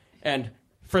horror and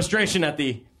frustration at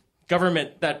the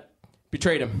government that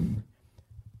betrayed him.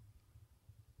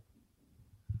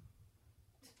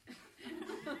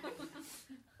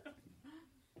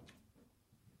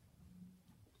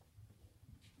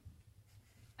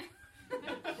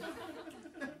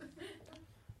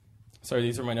 Sorry,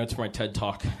 these are my notes for my TED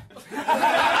Talk.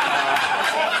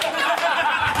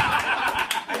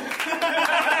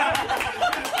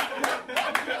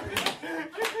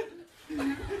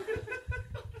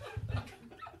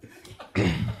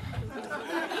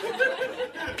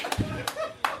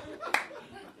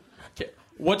 Okay.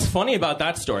 What's funny about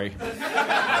that story?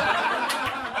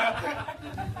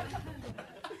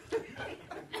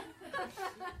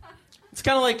 It's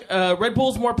kind of like Red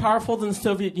Bull's more powerful than the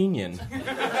Soviet Union.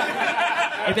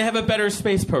 Like they have a better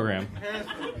space program.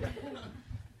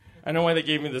 I know why they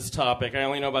gave me this topic. I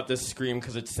only know about this scream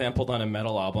because it's sampled on a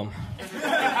metal album.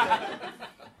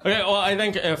 Okay, well, I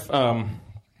think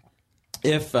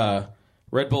if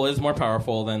Red Bull is more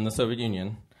powerful than the Soviet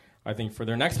Union, I think for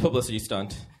their next publicity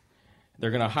stunt,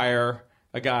 they're going to hire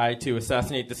a guy to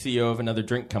assassinate the CEO of another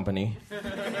drink company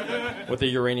with a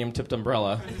uranium-tipped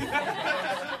umbrella.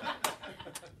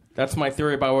 That's my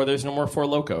theory about why there's no more Four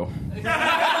Loko.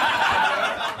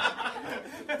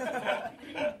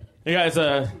 You guys,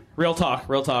 real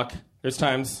talk. There's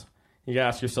times you gotta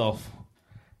ask yourself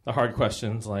the hard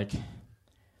questions like,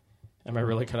 am I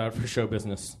really cut out for show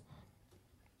business?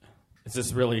 Is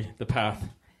this really the path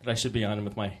that I should be on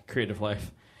with my creative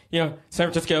life? You know, San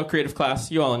Francisco, creative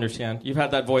class, you all understand. You've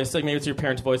had that voice, like maybe it's your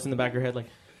parents' voice in the back of your head, like,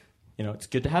 you know, it's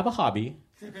good to have a hobby,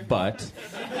 but,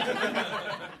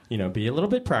 you know, be a little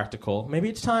bit practical. Maybe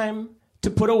it's time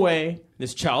to put away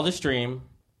this childish dream,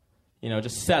 you know,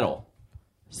 just settle.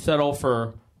 Settle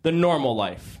for the normal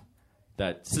life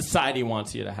that society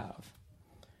wants you to have.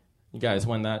 You guys,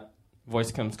 when that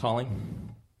voice comes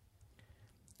calling,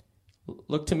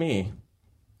 look to me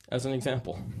as an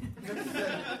example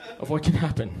of what can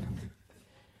happen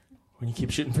when you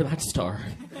keep shooting for that star.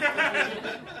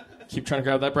 Keep trying to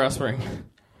grab that brass ring.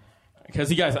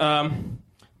 Because you guys,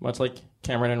 much like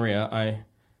Cameron and Rhea, I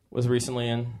was recently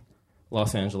in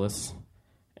Los Angeles,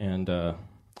 and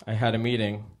I had a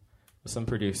meeting with some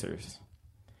producers.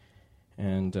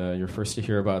 And you're first to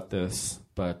hear about this,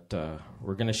 but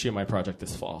we're going to shoot my project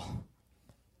this fall.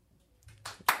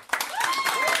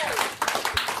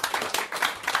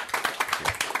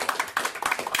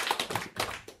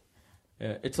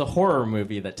 It's a horror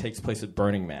movie that takes place at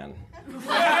Burning Man.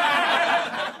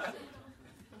 I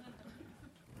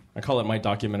call it my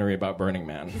documentary about Burning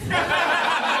Man.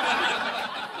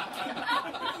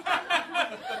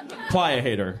 Playa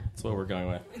hater. That's what we're going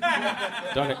with.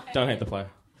 Don't hate the Playa.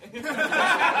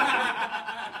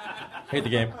 Hate the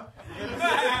game.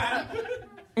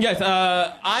 Guys,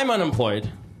 I'm unemployed.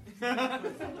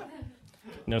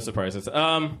 No surprises.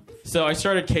 So I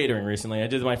started catering recently. I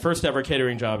did my first ever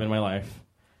catering job in my life.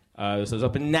 This was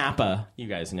up in Napa. You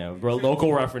guys know,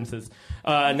 local references.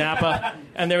 Napa.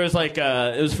 And there was like,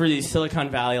 it was for these Silicon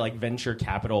Valley, like venture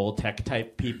capital, tech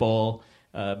type people.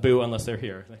 Boo, unless they're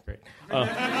here. That's great. And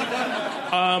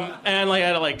like I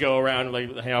had to like go around and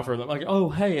like hang out for them. Like, oh,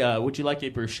 hey, would you like a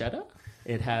bruschetta?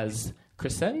 It has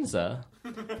crescenza,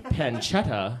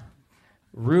 pancetta,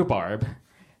 rhubarb,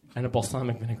 and a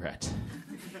balsamic vinaigrette.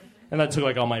 And that took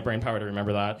like all my brain power to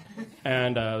remember that.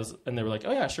 And and they were like,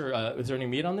 oh yeah, sure. Is there any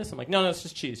meat on this? I'm like, no, it's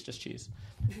just cheese, just cheese.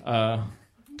 Go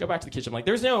back to the kitchen. I'm like,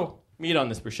 there's no meat on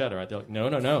this bruschetta, right? They're like,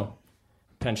 no.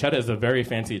 Pancetta is a very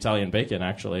fancy Italian bacon,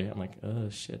 actually. I'm like, oh,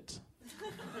 shit.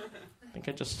 I think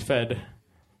I just fed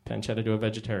pancetta to a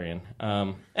vegetarian.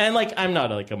 And, like, I'm not,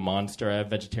 like, a monster. I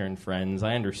have vegetarian friends.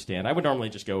 I understand. I would normally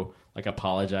just go, like,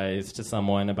 apologize to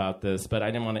someone about this, but I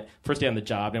didn't want to, first day on the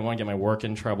job, didn't want to get my work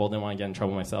in trouble, didn't want to get in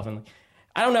trouble myself. And, like,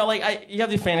 I don't know, like, you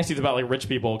have these fantasies about, like, rich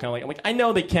people, kind of like, I'm like, I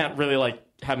know they can't really, like,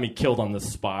 have me killed on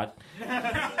this spot.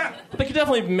 But they could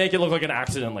definitely make it look like an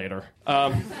accident later.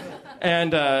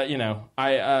 You know,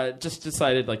 I just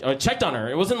decided, like, I checked on her.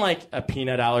 It wasn't like a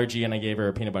peanut allergy and I gave her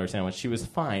a peanut butter sandwich. She was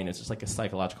fine. It's just like a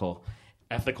psychological,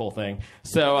 ethical thing.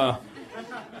 So,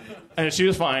 and she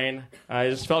was fine.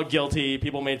 I just felt guilty.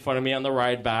 People made fun of me on the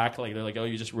ride back. Like, they're like, oh,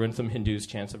 you just ruined some Hindu's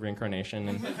chance of reincarnation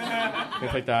and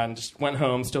things like that. And just went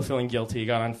home still feeling guilty.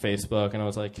 Got on Facebook and I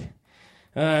was like,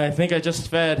 I think I just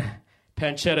fed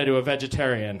pancetta to a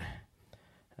vegetarian.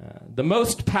 The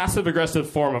most passive-aggressive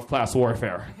form of class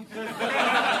warfare.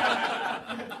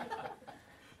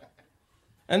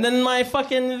 And then my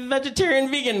fucking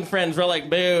vegetarian vegan friends were like,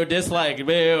 boo, dislike,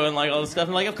 boo, and like all this stuff.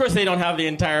 And like, of course they don't have the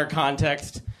entire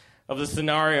context of the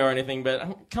scenario or anything,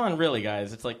 but come on, really,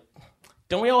 guys. It's like,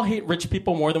 don't we all hate rich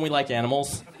people more than we like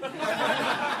animals?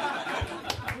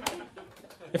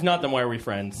 If not, then why are we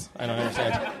friends? I don't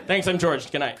understand. Thanks, I'm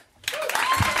George. Good night.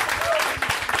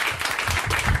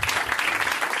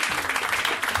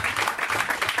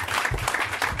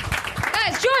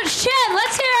 George Chen,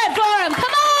 let's hear it for him.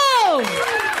 Come on!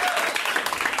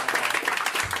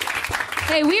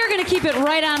 Hey, we are going to keep it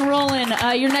right on rolling.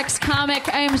 Your next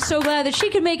comic, I am so glad that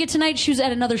she could make it tonight. She was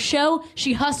at another show.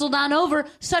 She hustled on over.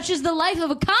 Such is the life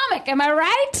of a comic, am I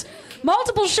right?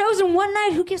 Multiple shows in one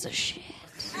night. Who gives a shit?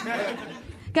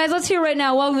 Guys, let's hear right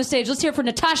now. Welcome to the stage. Let's hear it for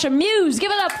Natasha Muse.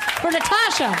 Give it up for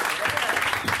Natasha.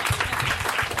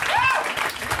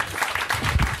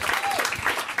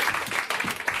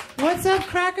 What's up,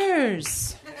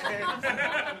 crackers?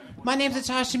 My name's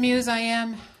Natasha Muse. I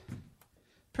am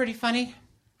pretty funny.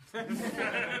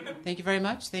 Thank you very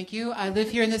much. Thank you. I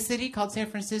live here in the city called San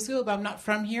Francisco, but I'm not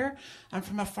from here. I'm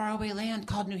from a faraway land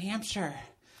called New Hampshire.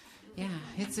 Yeah,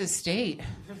 it's a state.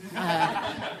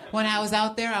 When I was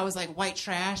out there, I was like white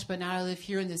trash, but now I live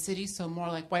here in the city, so more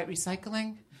like white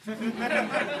recycling.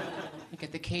 I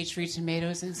get the cage-free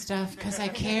tomatoes and stuff because I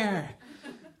care.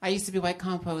 I used to be white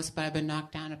compost, but I've been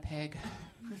knocked down a peg.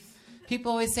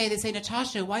 People always say,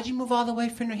 Natasha, why'd you move all the way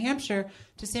from New Hampshire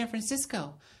to San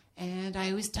Francisco? And I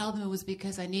always tell them it was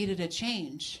because I needed a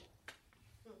change.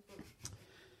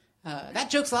 That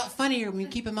joke's a lot funnier when you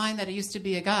keep in mind that I used to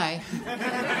be a guy.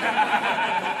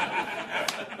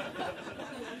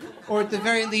 Or at the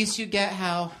very least, you get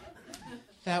how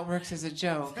that works as a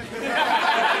joke.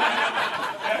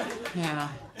 Yeah,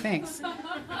 thanks.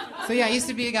 So yeah, I used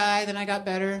to be a guy, then I got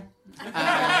better.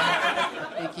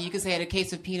 Thank you. You could say I had a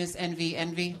case of penis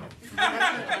envy.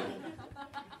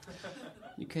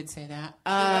 You could say that.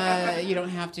 You don't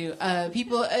have to.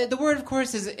 People. The word, of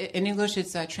course, is in English.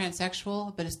 It's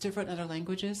transsexual, but it's different in other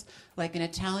languages. Like in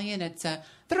Italian, it's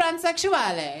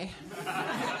transsexuale,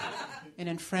 and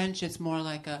in French, it's more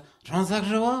like a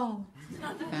transsexual.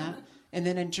 Yeah. And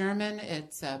then in German,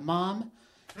 it's mom.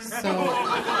 So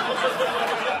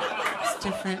it's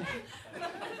different.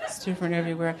 It's different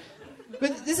everywhere.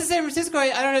 But this is San Francisco. I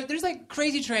don't know. There's like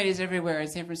crazy trannies everywhere in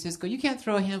San Francisco. You can't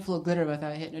throw a handful of glitter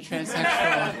without hitting a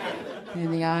transsexual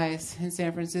in the eyes in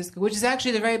San Francisco, which is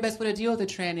actually the very best way to deal with a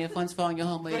tranny. If one's following you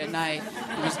home late at night,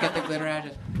 you just get the glitter out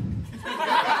of their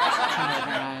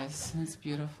eyes. It's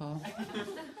beautiful.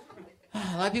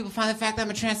 A lot of people find the fact that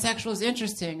I'm a transsexual is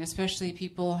interesting, especially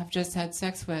people I've just had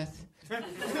sex with.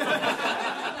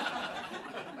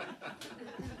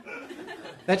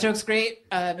 That joke's great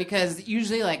because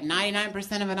usually like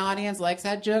 99% of an audience likes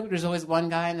that joke. There's always one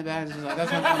guy in the back who's like,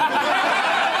 that's not funny.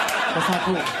 That's not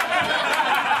cool.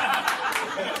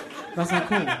 That's not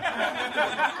cool.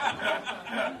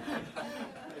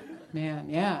 Man,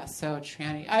 yeah, so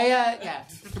tranny. Yeah,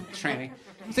 tranny.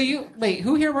 So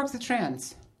who here works at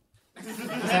trans? Is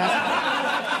that...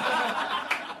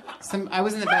 I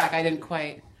was in the back, I didn't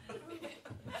quite...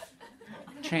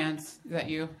 Trans, is that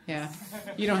you? Yeah.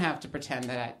 You don't have to pretend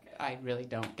that I really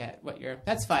don't get what you're...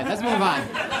 That's fine. Let's move on.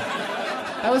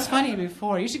 That was funny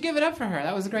before. You should give it up for her.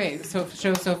 That was great.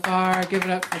 Show so far. Give it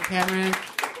up for Cameron.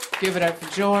 Give it up for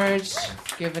George.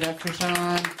 Give it up for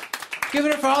Sean. Give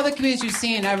it up for all the comedians you've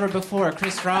seen ever before.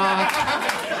 Chris Rock,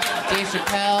 Dave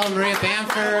Chappelle, Maria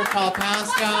Bamford, Paul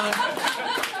Poundstone.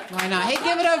 Why not? Hey,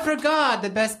 give it up for God, the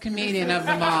best comedian of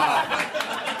them all.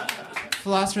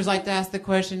 Philosophers like to ask the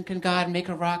question, can God make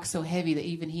a rock so heavy that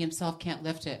even he himself can't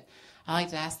lift it? I like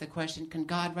to ask the question, can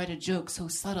God write a joke so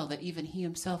subtle that even he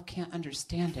himself can't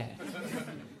understand it?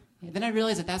 Yeah, then I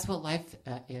realized that that's what life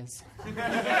is.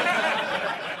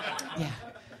 Yeah.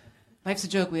 Life's a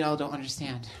joke we all don't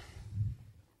understand.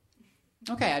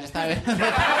 Okay, I just thought I don't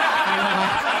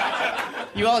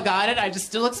know. You all got it? I just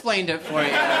still explained it for you.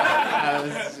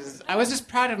 I was just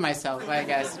proud of myself, I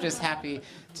guess. Just happy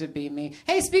to be me.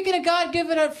 Hey, speaking of God, give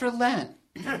it up for Lent.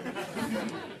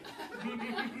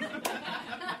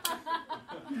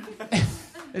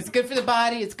 It's good for the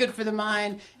body, it's good for the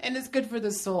mind, and it's good for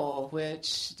the soul,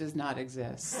 which does not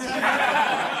exist.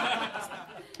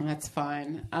 That's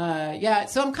fine. Yeah,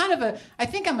 so I'm kind of I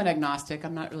think I'm an agnostic.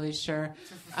 I'm not really sure.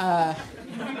 I'm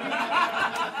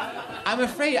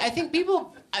afraid. I think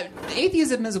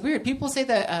atheism is weird. People say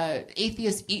that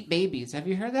atheists eat babies. Have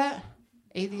you heard that?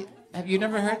 Have you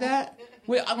never heard that?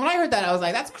 When I heard that, I was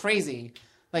like, that's crazy.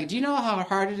 Like, do you know how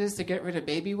hard it is to get rid of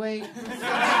baby weight?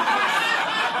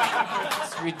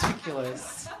 It's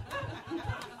ridiculous.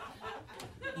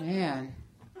 Man.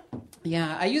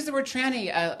 Yeah, I use the word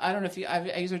tranny. I don't know if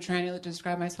I use the word tranny to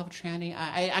describe myself. Tranny.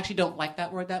 I actually don't like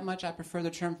that word that much. I prefer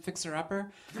the term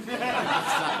fixer-upper. It's a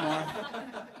lot more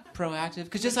proactive.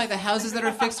 Because just like the houses that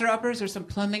are fixer-uppers, there's some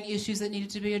plumbing issues that needed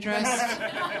to be addressed.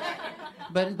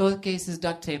 But in both cases,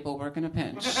 duct tape will work in a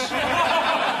pinch.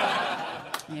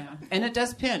 Yeah, and it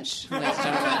does pinch, ladies and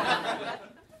gentlemen.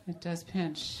 It does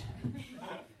pinch.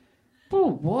 Oh,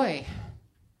 boy.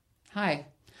 Hi.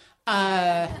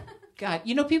 God,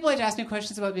 people like to ask me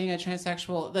questions about being a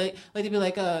transsexual. They'd be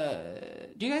like,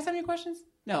 do you guys have any questions?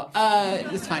 No,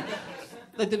 it's fine.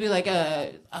 Like they'd be like,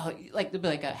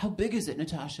 how big is it,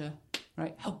 Natasha?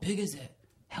 Right? How big is it?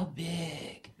 How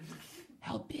big?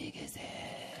 How big is it?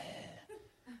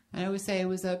 I always say it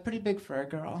was pretty big for a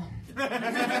girl.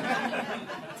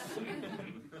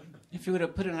 If you would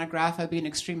have put it on a graph, I'd be an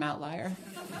extreme outlier.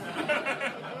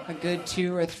 A good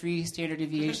 2 or 3 standard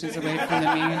deviations away from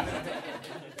the mean.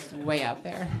 It's way out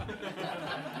there.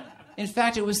 In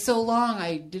fact, it was so long,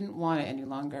 I didn't want it any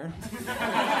longer.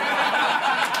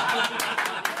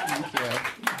 Thank you.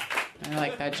 I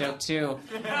like that joke, too.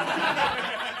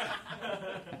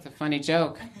 That's a funny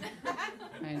joke.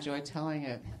 I enjoy telling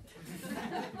it.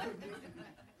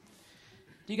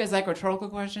 Do you guys like rhetorical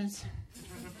questions?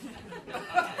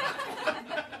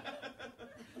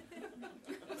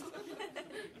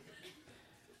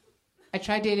 I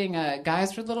tried dating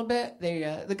guys for a little bit.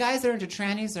 The guys that are into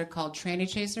trannies are called tranny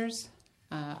chasers.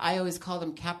 I always call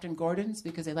them Captain Gordons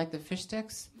because they like the fish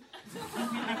sticks.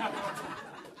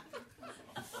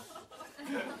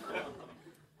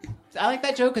 I like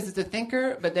that joke because it's a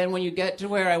thinker, but then when you get to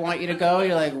where I want you to go,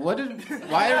 you're like, why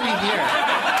are we here?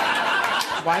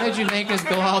 Why did you make us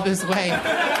go all this way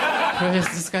for this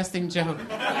disgusting joke?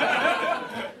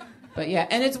 But yeah,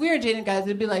 and it's weird dating guys.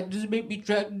 They'd be like, does it make me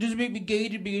gay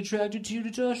to be attracted to you,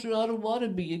 Natasha? I don't want to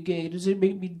be a gay. Does it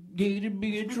make me gay to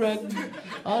be attracted?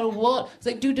 I don't want... It's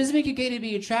like, dude, does it make you gay to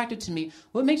be attracted to me?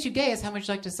 What makes you gay is how much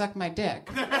you like to suck my dick.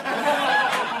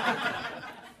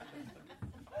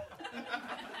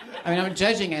 I mean, I'm not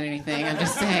judging at anything. I'm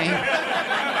just saying.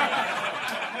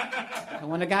 And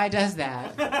when a guy does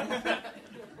that,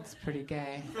 it's pretty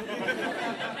gay.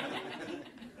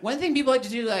 One thing people like to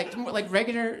do, like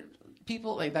regular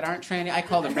people like that aren't tranny, I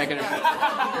call them regular.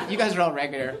 You guys are all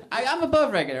regular. I'm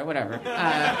above regular, whatever.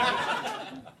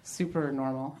 Super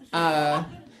normal.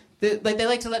 They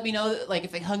like to let me know that, like,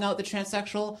 if they hung out with the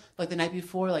transsexual, like, the night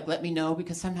before, like, let me know,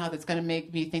 because somehow that's going to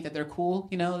make me think that they're cool,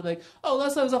 you know? Like, oh,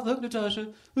 last time I was off the hook, Natasha.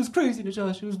 It was crazy,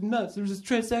 Natasha. It was nuts. There was this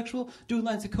transsexual doing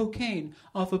lines of cocaine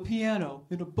off a piano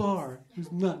in a bar. It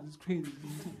was nuts. It was crazy.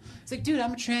 It's like, dude,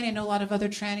 I'm a tranny. I know a lot of other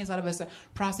trannies. A lot of us are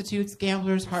prostitutes,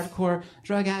 gamblers, hardcore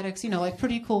drug addicts, you know, like,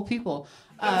 pretty cool people.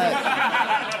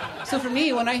 So for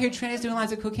me, when I hear trannies doing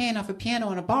lines of cocaine off a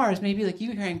piano in a bar, it's maybe like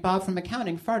you hearing Bob from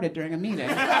accounting farted during a meeting.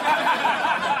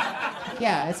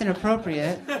 Yeah, it's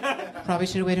inappropriate. Probably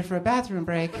should have waited for a bathroom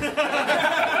break.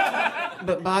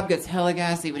 But Bob gets hella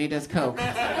gassy when he does coke.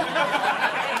 They're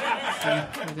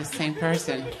the same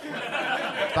person.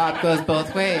 Bob goes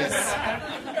both ways.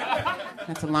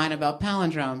 That's a line about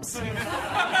palindromes.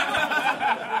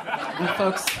 And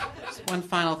folks, just one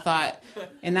final thought.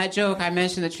 In that joke, I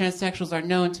mentioned that transsexuals are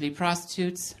known to be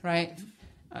prostitutes, right?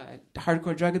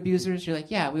 Hardcore drug abusers. You're like,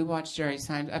 yeah, we watched Jerry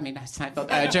Springer.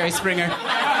 Jerry Seinfeld.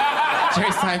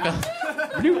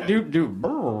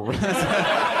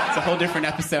 That's a whole different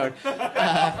episode.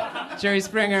 Jerry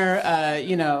Springer,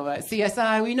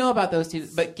 CSI, we know about those two.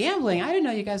 But gambling, I didn't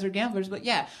know you guys were gamblers, but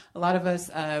yeah, a lot of us,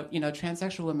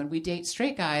 transsexual women, we date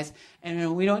straight guys,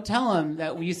 and we don't tell them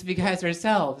that we used to be guys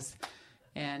ourselves.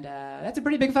 And that's a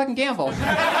pretty big fucking gamble. All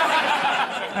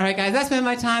right, guys, that's been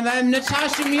my time. I'm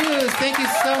Natasha Muse. Thank you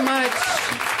so much.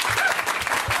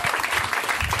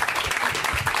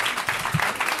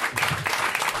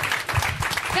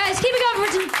 Guys, keep it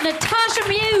going for Natasha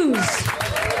Muse.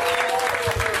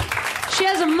 She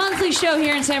has a monthly show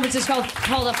here in San Francisco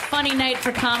called A Funny Night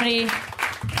for Comedy,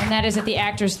 and that is at the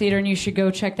Actors Theater, and you should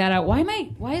go check that out. Why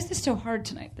is this so hard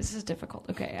tonight? This is difficult.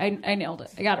 Okay, I nailed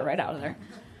it. I got it right out of there.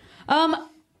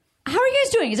 How are you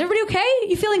guys doing? Is everybody okay?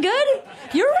 You feeling good?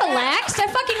 You're relaxed. I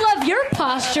fucking love your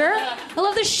posture. I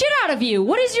love the shit out of you.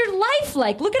 What is your life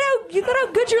like? Look at how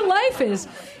good your life is.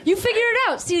 You figured it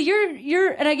out. See,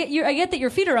 you're and I get that your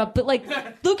feet are up, but like,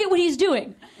 look at what he's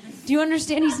doing. Do you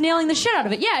understand? He's nailing the shit out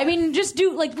of it. Yeah, I mean, just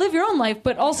live your own life,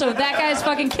 but also that guy's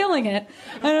fucking killing it.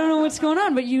 I don't know what's going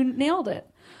on, but you nailed it.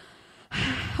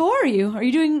 How are you? Are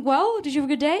you doing well? Did you have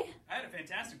a good day? I had a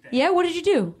fantastic day. Yeah, what did you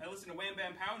do? I listened to Wham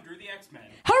Bam Pow and drew the X-Men.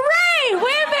 Hooray!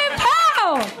 Wham Bam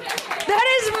Pow! That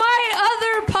is my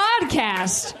other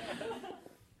podcast.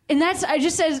 And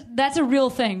that's a real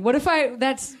thing. What if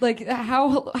that's like,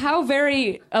 how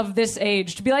very of this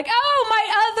age to be like, oh, my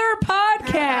other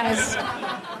podcast.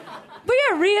 But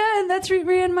yeah, Rhea, and that's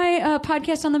Rhea and my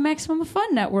podcast on the Maximum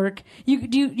Fun Network.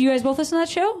 You guys both listen to that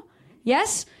show?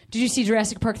 Yes? Did you see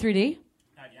Jurassic Park 3D?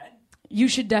 Not yet. You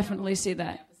should definitely see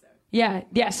that. Yeah,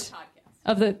 yes.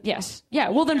 Yeah,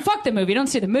 well then fuck the movie. Don't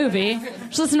see the movie.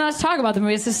 Just listen to us talk about the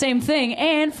movie. It's the same thing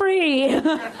and free.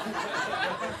 Holding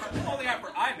out for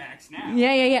IMAX now.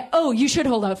 Yeah. Oh, you should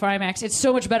hold out for IMAX. It's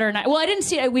so much better. Well, I didn't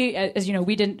see it. As you know,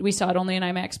 we saw it only in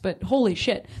IMAX. But holy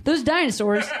shit, those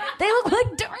dinosaurs, they look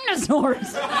like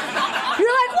dinosaurs. You're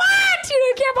like, what?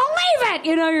 You can't believe it.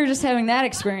 You're just having that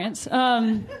experience,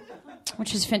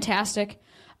 which is fantastic.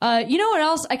 You know what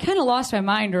else? I kind of lost my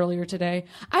mind earlier today.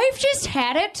 I've just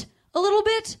had it a little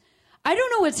bit. I don't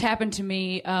know what's happened to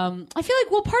me. I feel like,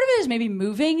 well, part of it is maybe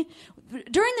moving.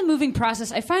 During the moving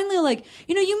process, I finally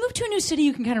you move to a new city,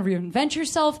 you can kind of reinvent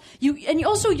yourself.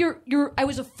 I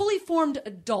was a fully formed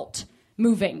adult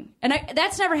moving. And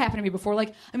that's never happened to me before.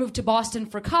 Like, I moved to Boston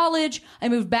for college. I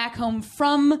moved back home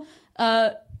from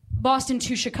Boston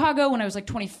to Chicago when I was like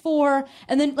 24,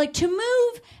 and then like to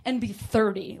move and be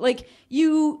 30. Like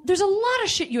there's a lot of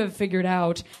shit you have figured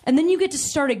out, and then you get to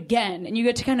start again, and you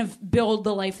get to kind of build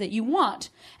the life that you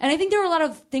want. And I think there were a lot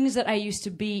of things that I used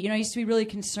to be, I used to be really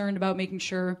concerned about making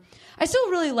sure. I still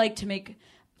really like to make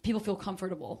people feel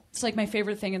comfortable. It's like my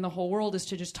favorite thing in the whole world is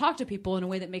to just talk to people in a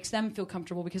way that makes them feel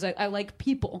comfortable because I like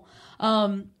people.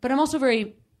 But I'm also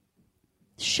very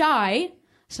shy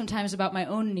sometimes about my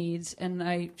own needs, and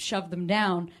I shove them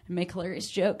down and make hilarious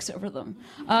jokes over them.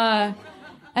 And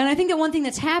I think that one thing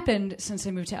that's happened since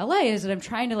I moved to LA is that I'm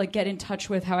trying to like get in touch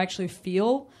with how I actually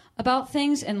feel about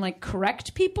things and like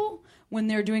correct people when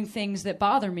they're doing things that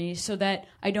bother me so that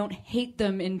I don't hate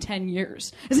them in 10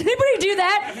 years. Does anybody do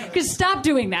that? Because stop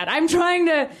doing that. I'm trying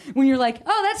to, when you're like,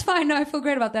 oh, that's fine. No, I feel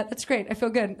great about that. That's great. I feel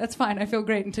good. That's fine. I feel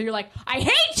great. Until you're like, I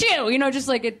hate you! You know, just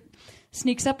like it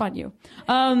sneaks up on you.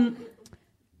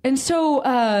 And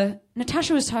so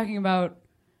Natasha was talking about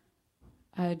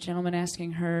a gentleman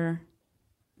asking her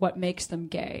what makes them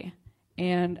gay.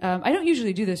 And I don't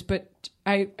usually do this, but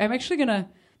I'm actually going to,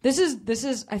 this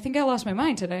is, I think I lost my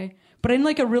mind today, but in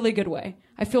like a really good way.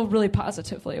 I feel really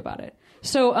positively about it.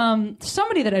 So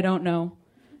somebody that I don't know,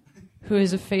 who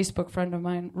is a Facebook friend of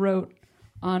mine, wrote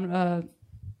on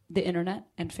the internet,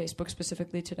 and Facebook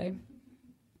specifically today,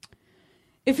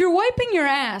 if you're wiping your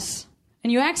ass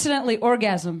and you accidentally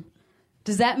orgasm,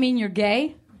 does that mean you're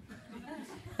gay?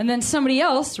 And then somebody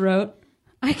else wrote,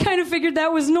 I kind of figured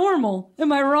that was normal.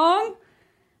 Am I wrong?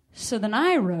 So then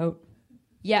I wrote,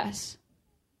 yes,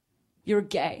 you're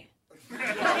gay.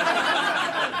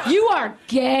 You are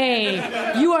gay.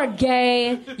 You are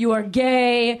gay. You are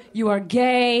gay. You are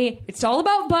gay. It's all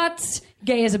about butts.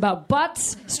 Gay is about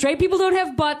butts. Straight people don't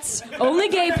have butts. Only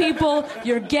gay people.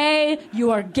 You're gay.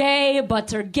 You are gay.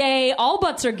 Butts are gay. All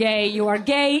butts are gay. You are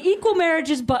gay. Equal marriage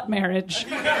is butt marriage.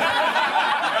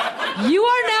 You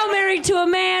are now married to a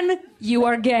man. You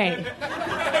are gay.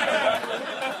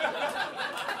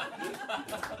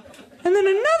 And then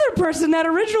another person, that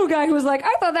original guy who was like,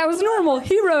 I thought that was normal,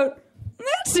 he wrote,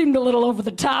 that seemed a little over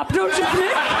the top, don't you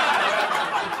think?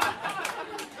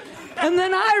 And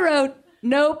then I wrote,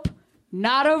 nope,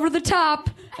 not over the top.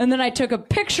 And then I took a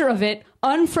picture of it,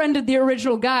 unfriended the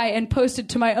original guy, and posted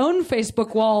to my own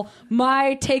Facebook wall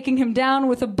my taking him down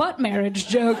with a butt marriage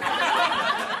joke.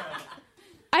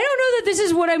 I don't know that this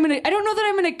is what I'm gonna, I don't know that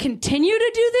I'm gonna continue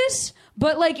to do this,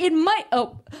 but like it might,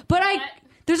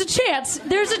 there's a chance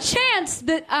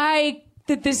that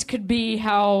this could be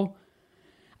how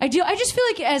I do. I just feel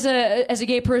like as a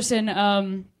gay person,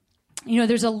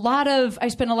 there's I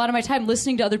spend a lot of my time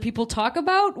listening to other people talk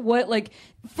about what, like,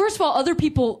 first of all, other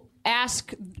people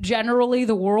ask generally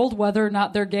the world whether or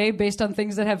not they're gay based on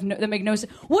things that make no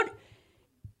sense. What?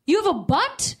 You have a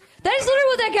butt? That is literally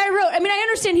what that guy wrote. I mean, I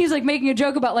understand he's like making a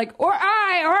joke about like, or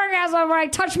I orgasm when I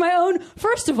touch my own.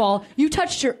 First of all, you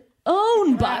touched your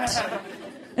own butt.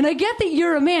 And I get that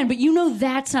you're a man, but you know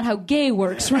that's not how gay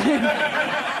works, right?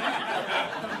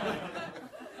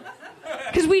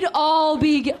 Because we'd all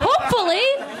be gay. Hopefully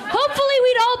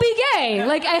we'd all be gay.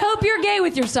 Like, I hope you're gay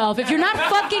with yourself. If you're not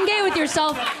fucking gay with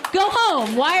yourself, go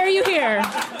home. Why are you here?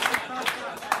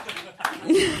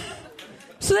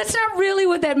 So that's not really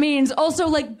what that means. Also,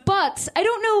 like, butts. I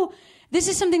don't know. This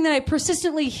is something that I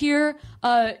persistently hear,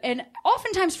 and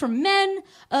oftentimes from men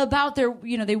about their,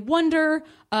 they wonder.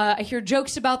 I hear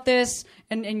jokes about this,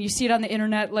 and you see it on the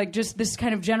internet, like just this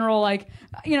kind of general, like,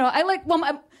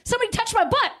 somebody touched my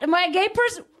butt. Am I a gay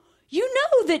person? You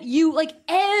know that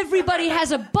everybody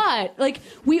has a butt. Like,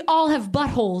 we all have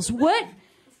buttholes. What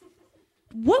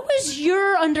was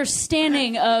your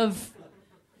understanding of,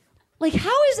 like,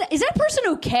 how is that person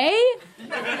okay?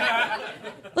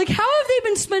 Like, how have they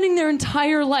been spending their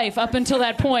entire life up until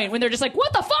that point when they're just like,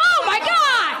 what the fuck? Oh my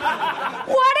God!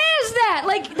 What is that?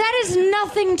 Like, that has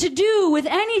nothing to do with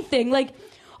anything. Like,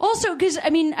 also, because, I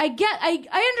mean, I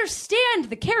understand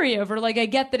the carryover. Like, I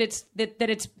get that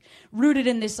it's rooted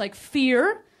in this, like,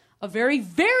 fear, a very,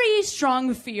 very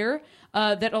strong fear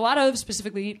that a lot of,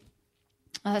 specifically,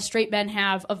 straight men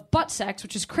have of butt sex,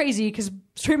 which is crazy because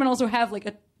straight men also have, like,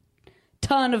 a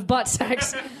ton of butt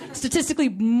sex, statistically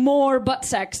more butt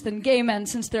sex than gay men,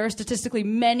 since there are statistically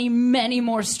many, many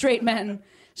more straight men.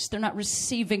 Just they're not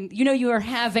receiving. You are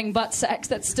having butt sex.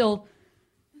 That still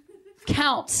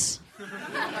counts.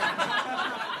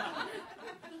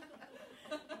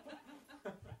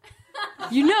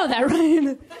 You know that,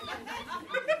 right?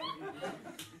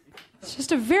 It's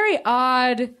just a very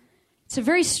odd. It's a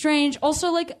very strange.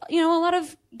 Also, like, a lot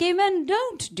of gay men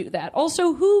don't do that.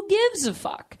 Also, who gives a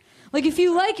fuck? Like, if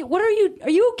you like it, are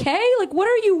you okay? Like, what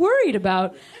are you worried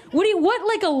about? What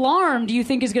like alarm do you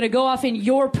think is going to go off in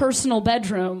your personal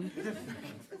bedroom?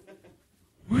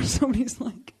 Where somebody's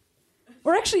like,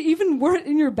 or actually even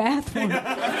in your bathroom.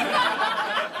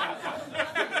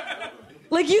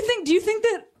 Like, do you think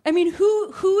that, I mean,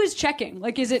 who is checking?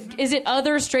 Like, is it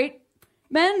other straight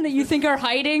men that you think are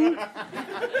hiding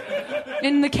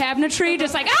in the cabinetry,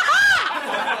 just like,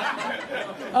 aha!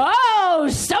 Oh,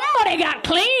 somebody got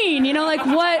clean. You know, like,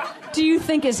 what do you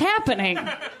think is happening?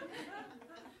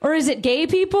 Or is it gay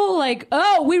people? Like,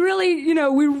 oh, we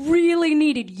really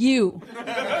needed you.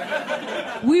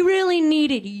 We really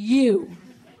needed you.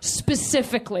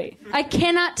 Specifically. I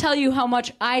cannot tell you how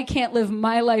much I can't live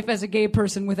my life as a gay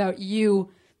person without you,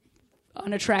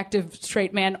 unattractive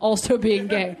straight man, also being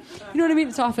gay. You know what I mean?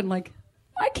 It's often like,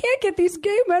 I can't get these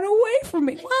gay men away from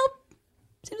me. Well,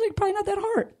 seems like probably not that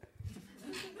hard.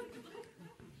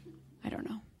 I don't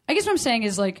know. I guess what I'm saying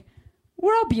is, like,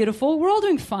 we're all beautiful. We're all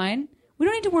doing fine. We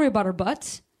don't need to worry about our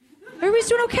butts. Everybody's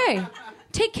doing okay.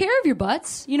 Take care of your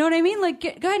butts. You know what I mean? Like,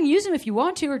 go ahead and use them if you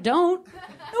want to, or don't.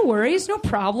 No worries, no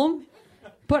problem.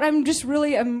 But I'm just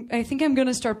really, I think I'm going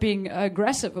to start being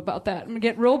aggressive about that. I'm going to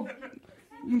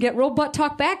get real butt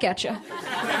talk back at you.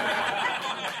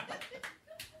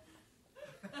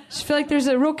 Just feel like there's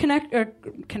a real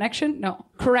connection? No,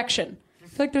 correction. I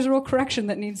feel like there's a real correction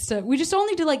that needs to, we just all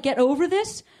need to, like, get over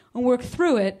this and work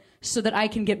through it so that I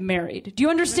can get married. Do you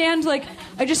understand? Like,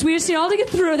 we just need all to get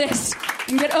through this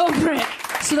and get over it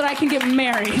so that I can get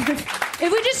married.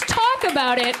 If we just talk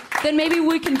about it, then maybe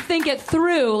we can think it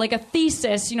through, like a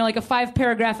thesis, like a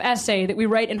 5-paragraph essay that we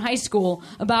write in high school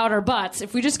about our butts.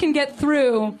 If we just can get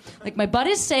through, like, my butt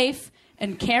is safe,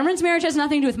 and Cameron's marriage has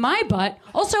nothing to do with my butt.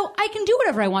 Also, I can do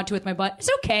whatever I want to with my butt. It's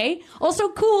okay. Also,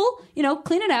 cool,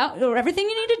 clean it out, or everything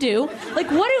you need to do. Like,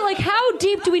 how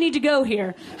deep do we need to go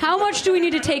here? How much do we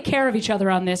need to take care of each other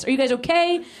on this? Are you guys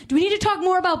okay? Do we need to talk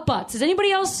more about butts? Is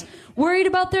anybody else worried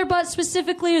about their butts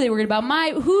specifically? Are they worried about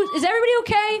is everybody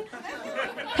okay?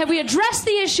 Have we addressed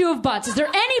the issue of butts? Is there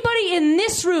anybody in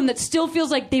this room that still feels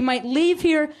like they might leave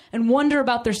here and wonder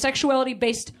about their sexuality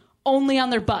based only on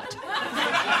their butt?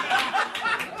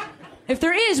 If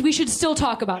there is, we should still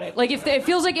talk about it. Like, if it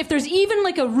feels like if there's even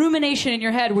like a rumination in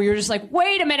your head where you're just like,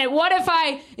 wait a minute, what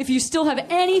if you still have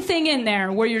anything in there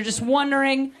where you're just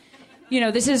wondering,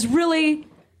 this is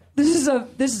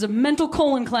a mental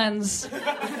colon cleanse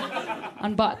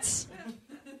on butts.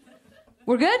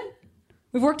 We're good?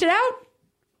 We've worked it out?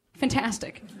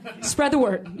 Fantastic. Spread the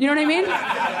word. You know what I mean?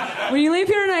 When you leave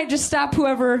here tonight, just stop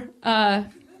whoever, maybe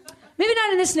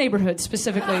not in this neighborhood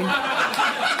specifically.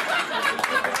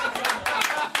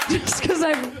 Just because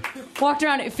I've walked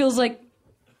around, it feels like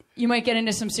you might get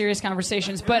into some serious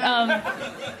conversations. But go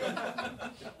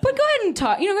ahead and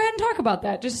talk. Go ahead and talk about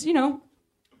that. Just,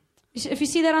 if you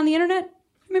see that on the internet,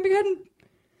 maybe go ahead and.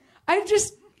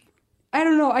 I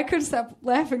don't know. I couldn't stop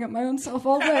laughing at my own self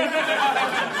all day.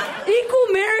 Equal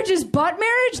marriage is butt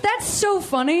marriage? That's so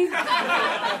funny.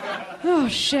 Oh,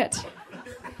 shit.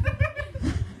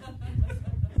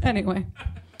 Anyway.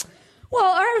 Well,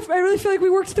 I really feel like we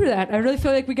worked through that. I really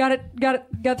feel like we got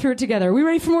through it together. Are we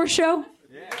ready for more show?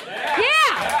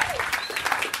 Yeah!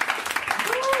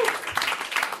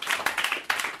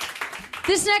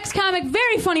 This next comic,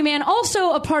 very funny man,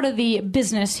 also a part of the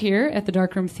business here at the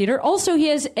Darkroom Theater. Also, he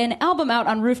has an album out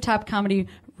on Rooftop Comedy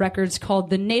Records called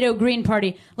The Nato Green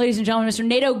Party. Ladies and gentlemen, Mr.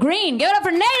 Nato Green. Give it up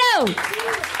for Nato!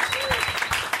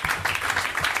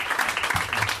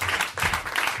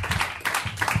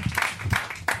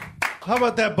 How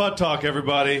about that butt talk,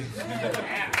 everybody?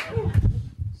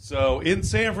 So, in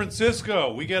San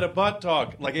Francisco, we get a butt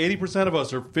talk. Like 80% of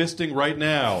us are fisting right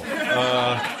now.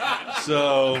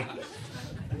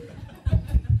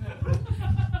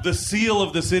 The seal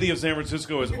of the city of San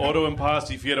Francisco is Auto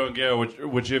Impasti Fiedo and Geo,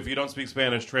 which, if you don't speak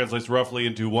Spanish, translates roughly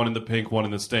into one in the pink, one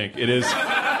in the stink. It is,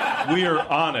 we are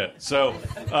on it. So,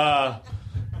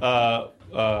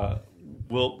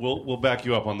 we'll back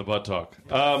you up on the butt talk.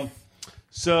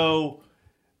 So,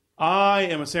 I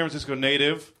am a San Francisco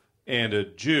native and a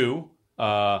Jew,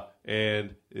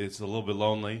 and it's a little bit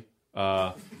lonely.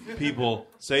 People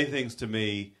say things to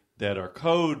me that are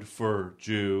code for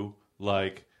Jew,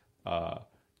 like,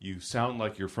 you sound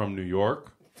like you're from New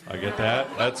York. I get that.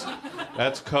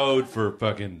 That's code for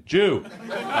fucking Jew.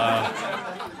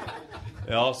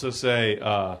 They also say,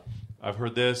 I've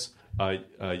heard this,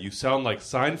 you sound like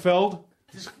Seinfeld.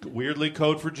 It's weirdly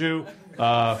code for Jew.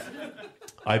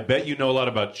 I bet you know a lot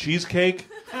about cheesecake.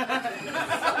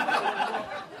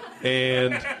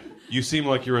 And you seem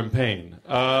like you're in pain.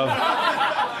 All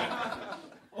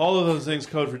of those things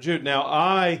code for Jew. Now,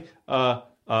 I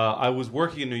was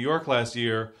working in New York last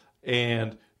year,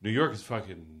 and New York is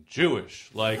fucking Jewish.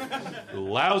 Like,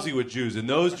 lousy with Jews. And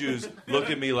those Jews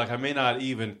look at me like I may not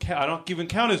even... I don't even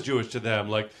count as Jewish to them.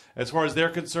 Like, as far as they're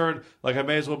concerned, like I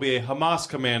may as well be a Hamas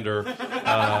commander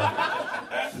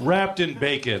wrapped in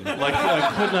bacon. Like,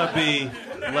 I could not be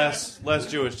less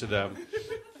Jewish to them.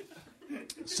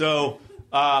 So,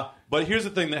 but here's the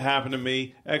thing that happened to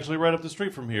me, actually right up the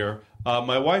street from here.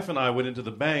 My wife and I went into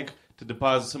the bank to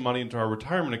deposit some money into our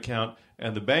retirement account,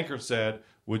 and the banker said,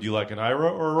 "Would you like an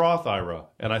IRA or a Roth IRA?"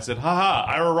 And I said, "Ha,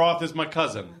 Ira Roth is my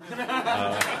cousin."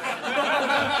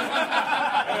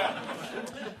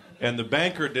 And the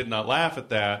banker did not laugh at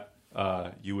that.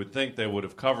 You would think they would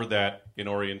have covered that in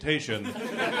orientation,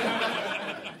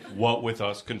 what with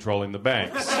us controlling the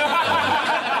banks.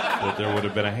 That there would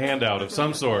have been a handout of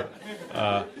some sort.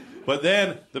 But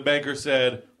then the banker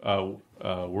said,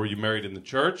 "Were you married in the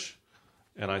church?"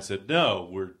 And I said, "No,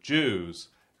 we're Jews."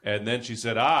 And then she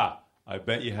said, "I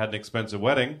bet you had an expensive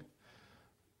wedding."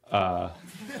 And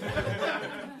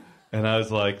I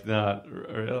was like, "Nah,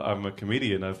 I'm a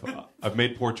comedian. I've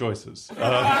made poor choices.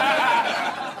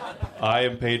 I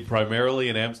am paid primarily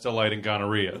in Amstel Light and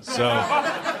gonorrhea." So,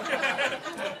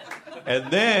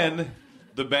 and then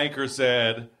the banker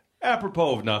said,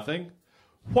 "Apropos of nothing,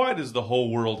 why does the whole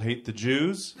world hate the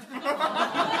Jews?"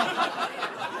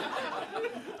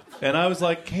 And I was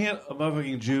like, can't a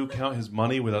motherfucking Jew count his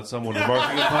money without someone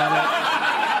remarking upon it?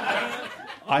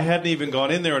 I hadn't even gone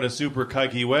in there in a super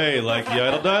kikey way, like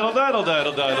yiddle diddle diddle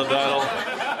diddle diddle diddle.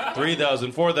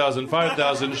 3,000, 4,000,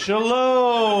 5,000,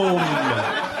 shalom.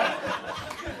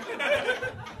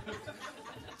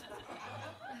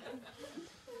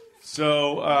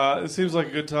 So it seems like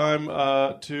a good time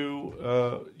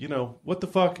to, what the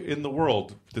fuck in the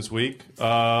world this week?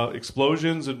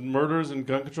 Explosions and murders and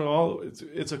gun control.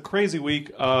 It's a crazy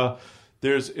week.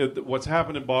 There's what's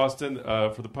happened in Boston.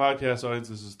 For the podcast audience,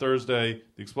 this is Thursday.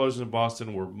 The explosions in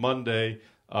Boston were Monday.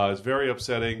 It's very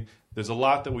upsetting. There's a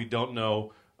lot that we don't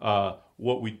know.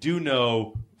 What we do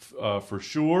know for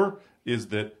sure is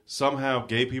that somehow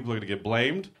gay people are going to get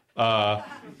blamed.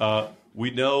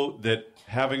 We know that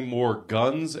having more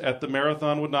guns at the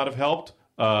marathon would not have helped.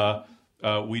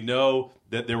 We know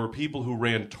that there were people who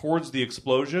ran towards the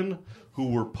explosion who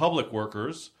were public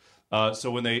workers.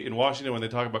 So in Washington, when they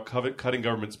talk about cutting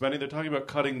government spending, they're talking about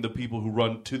cutting the people who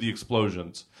run to the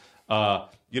explosions.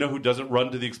 You know who doesn't run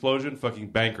to the explosion? Fucking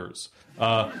bankers.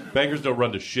 Bankers don't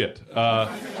run to shit.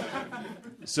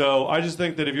 So I just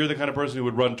think that if you're the kind of person who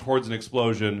would run towards an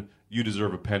explosion, you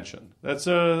deserve a pension. That's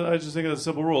I just think it's a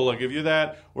simple rule. Like if you're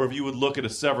that, or if you would look at a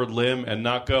severed limb and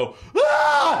not go,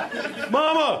 "Ah,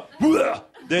 mama,"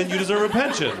 then you deserve a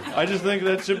pension. I just think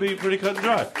that should be pretty cut and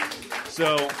dry.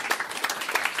 So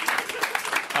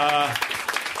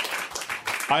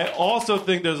I also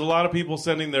think there's a lot of people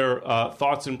sending their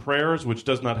thoughts and prayers, which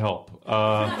does not help.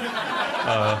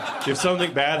 If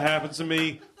something bad happens to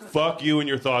me, fuck you and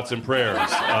your thoughts and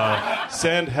prayers.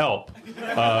 Send help.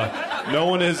 No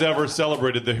one has ever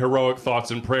celebrated the heroic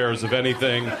thoughts and prayers of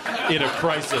anything in a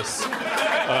crisis.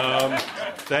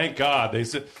 Thank God. They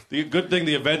said the good thing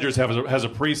the Avengers has a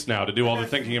priest now to do all the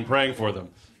thinking and praying for them.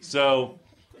 So,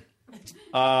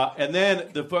 and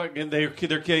then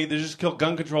they just killed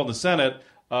gun control in the Senate,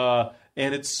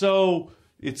 and it's so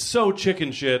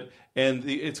chicken shit. And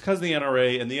it's because of the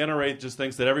NRA, and the NRA just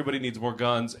thinks that everybody needs more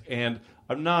guns. And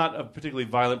I'm not a particularly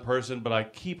violent person, but I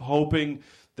keep hoping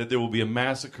that there will be a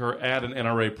massacre at an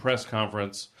NRA press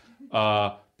conference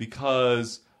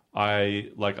because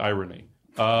I like irony.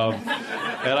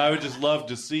 And I would just love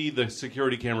to see the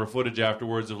security camera footage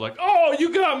afterwards of like, "Oh,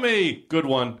 you got me! Good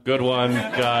one,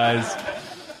 guys.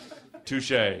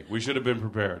 Touche. We should have been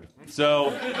prepared."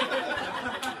 So...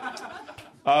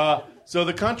 So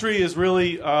the country is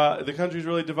really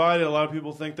divided. A lot of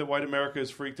people think that white America is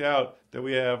freaked out that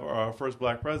we have our first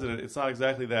black president. It's not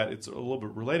exactly that. It's a little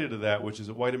bit related to that, which is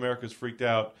that white America is freaked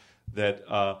out that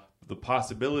the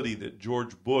possibility that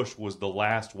George Bush was the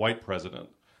last white president.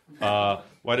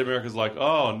 White America's like,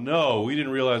 "Oh no, we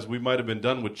didn't realize we might have been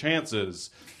done with chances.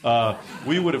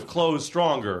 We would have closed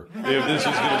stronger if this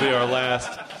was going to be our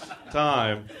last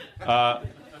time."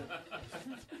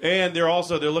 And they're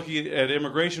looking at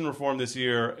immigration reform this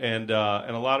year, and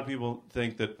a lot of people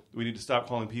think that we need to stop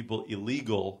calling people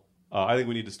illegal. I think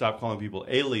we need to stop calling people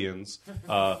aliens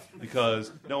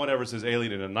because no one ever says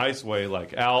alien in a nice way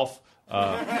like Alf.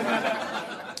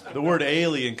 The word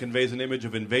alien conveys an image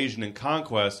of invasion and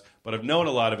conquest, but I've known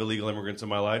a lot of illegal immigrants in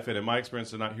my life, and in my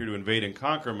experience, they're not here to invade and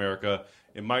conquer America.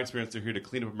 In my experience, they're here to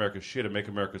clean up America's shit and make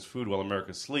America's food while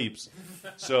America sleeps.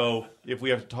 So if we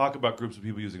have to talk about groups of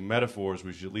people using metaphors,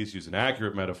 we should at least use an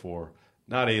accurate metaphor.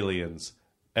 Not aliens,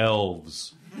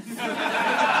 elves.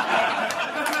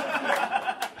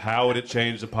 How would it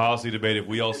change the policy debate if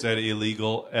we all said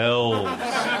illegal elves?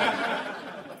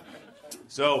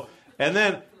 So, and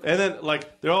then,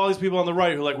 like, there are all these people on the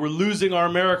right who are like, "We're losing our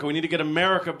America. We need to get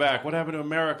America back. What happened to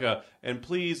America?" And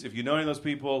please, if you know any of those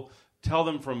people, tell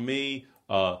them from me,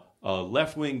 a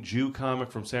left-wing Jew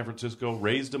comic from San Francisco,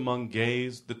 raised among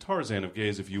gays, the Tarzan of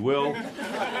gays, if you will.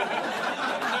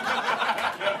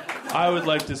 I would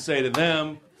like to say to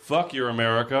them, fuck your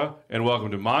America, and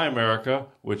welcome to my America,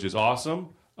 which is awesome.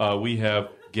 We have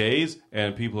gays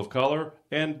and people of color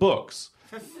and books.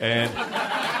 And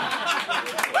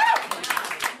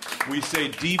we say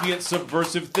deviant,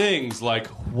 subversive things like,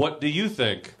 what do you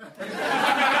think?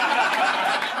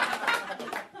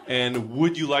 And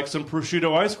would you like some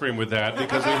prosciutto ice cream with that?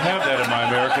 Because we have that in my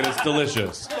America and it's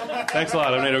delicious. Thanks a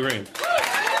lot. I'm Nato Green.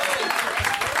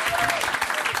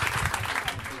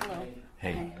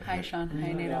 Hey. Hi, Sean.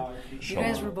 Hi, Nato. You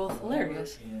guys were both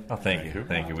hilarious. Oh, thank you.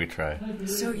 Thank you. We try.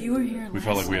 So you were here We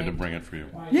felt like we had to bring it for you.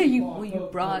 Yeah, you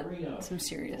brought some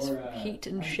serious heat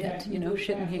and shit.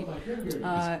 Shit and heat.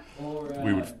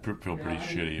 We would feel pretty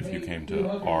shitty if you came to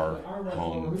our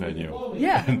home venue.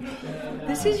 Yeah.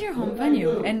 This is your home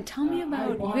venue. And tell me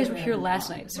about, you guys were here last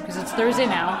night, because it's Thursday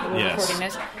now that we're Yes. recording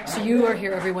this. So you are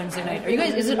here every Wednesday night. Are you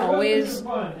guys, is it always?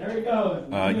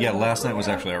 Yeah, last night was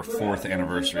actually our 4th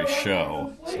anniversary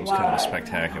show, so it was kind of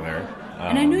spectacular.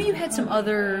 And I know you had some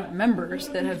other members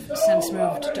that have since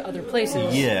moved to other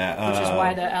places. Yeah. Which is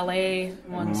why the LA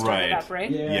one started up,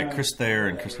 right? Yeah, Chris Thayer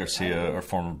and Chris Garcia are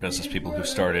former business people who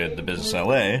started the Business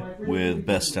LA with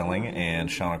Best Selling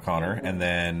and Sean O'Connor, and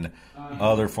then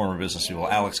other former business people,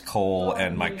 Alex Cole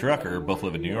and Mike Drucker, both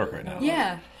live in New York right now.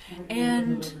 Yeah.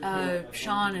 And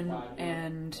Sean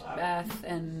and Beth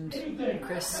and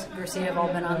Chris Garcia have all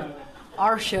been on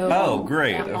our show. Oh,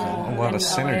 great. Yeah, Okay. A lot of in LA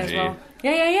as synergy. well.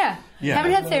 Yeah. Yeah.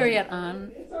 Haven't had Thayer yet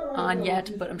on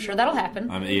yet, but I'm sure that'll happen.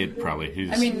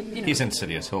 He's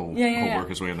insidious. He'll Yeah. work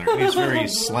his way in there. He's very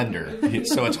slender,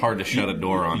 so it's hard to shut a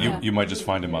door on him. You might just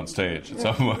find him on stage at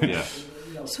some point. Yeah.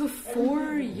 So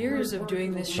 4 years of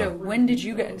doing this show, when did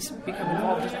you guys become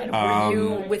involved with it? Were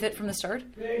you with it from the start?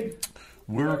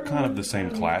 We're kind of the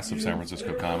same class of San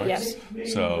Francisco comics.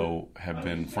 Yes. So have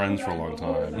been friends for a long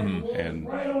time. And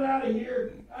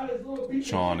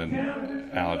Sean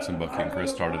and Alex and Bucky and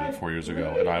Chris started it 4 years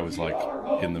ago. And I was like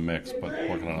in the mix, but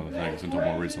working on other things until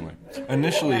more recently.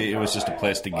 Initially, it was just a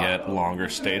place to get longer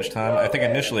stage time. I think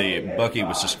initially Bucky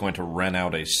was just going to rent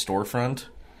out a storefront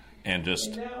and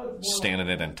just stand in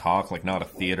it and talk, like not a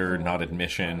theater, not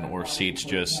admission or seats,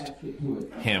 just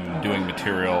him doing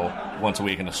material once a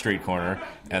week in a street corner.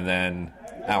 And then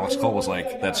Alex Cole was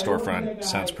like, that storefront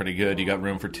sounds pretty good, you got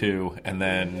room for 2. And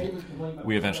then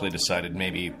we eventually decided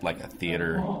maybe like a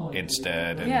theater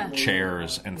instead, and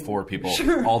chairs and 4 people.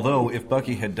 Sure. Although if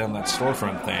Bucky had done that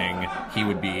storefront thing, he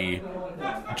would be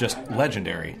just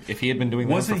legendary. If he had been doing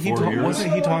that for 4 years.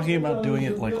 Wasn't he talking about doing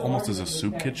it like almost as a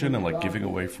soup kitchen and like giving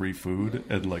away free food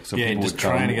and like some people just would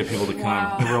come? trying to get people to come.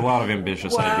 Wow. There were a lot of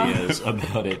ambitious ideas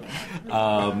about it.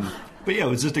 But yeah, it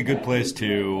was just a good place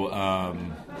to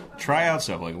try out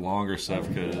stuff, like longer stuff,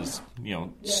 because,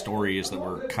 stories that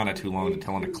were kind of too long to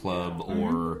tell in a club,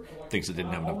 or things that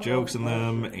didn't have enough jokes in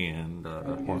them, and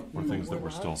or things that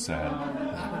were still sad.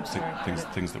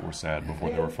 Things that were sad before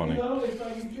they were funny.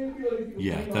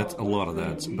 Yeah, that's a lot of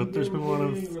that. But there's been a lot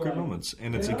of great moments,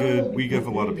 and we have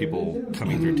a lot of people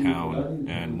coming through town,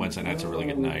 and Wednesday night's a really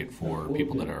good night for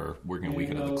people that are working a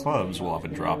weekend at the clubs. We'll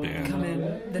often drop in. Come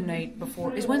in the night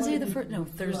before. Is Wednesday the first? No,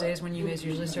 Thursday is when you guys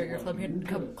usually start your club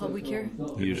week here.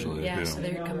 Usually, yeah. So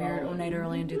they come here a night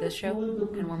early and do this show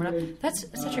and warm it up. That's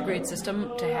such a great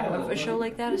system to have a show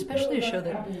like that, especially a show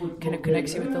that kind of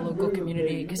connects you with the local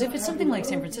community. Because if it's something like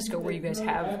San Francisco, where you guys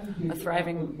have a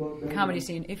thriving comedy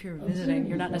scene, if you're visiting,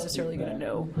 you're not necessarily going to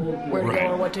know where to go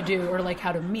or what to do, or like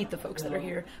how to meet the folks that are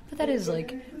here. But that is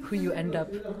like who you end up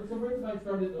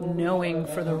knowing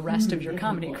for the rest of your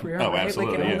comedy career. Oh, right?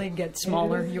 absolutely. Like it only gets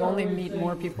smaller. You only meet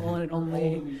more people, and it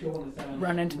only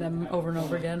run into them over and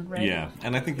over again. Right? Yeah,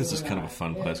 and I think this is kind of a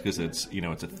fun place because it's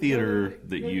a theater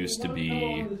that used to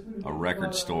be a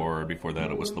record store. Before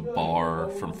that, it was the bar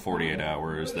from 48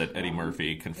 Hours that Eddie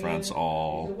Murphy confronts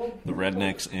all the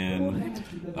rednecks in.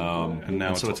 And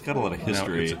now so it's got a lot of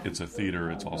history. It's a theater.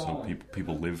 It's also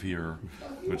people live here,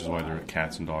 which is why there are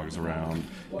cats and dogs around.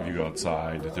 If you go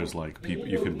outside, there's like people.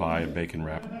 You can buy a bacon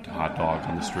wrapped hot dog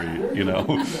on the street.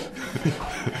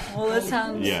 Well, that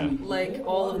sounds like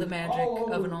all of the magic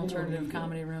of an alternative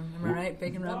comedy room. Am I right?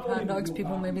 Bacon wrapped hot dogs.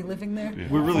 People may be living there. Yeah.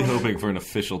 We're really hoping for an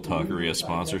official Taqueria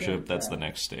sponsorship. That's the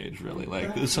next stage, really.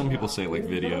 Like some people say, like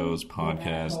videos,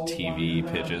 podcasts, TV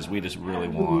pitches. We just really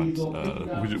want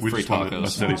we free just want tacos. a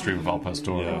steady stream of Al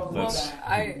Pastor. Yeah, that's.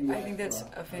 I think that's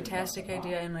a fantastic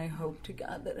idea, and I hope to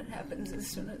God that it happens as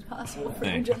soon as possible for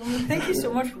you Thanks. gentlemen. Thank you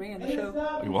so much for being on the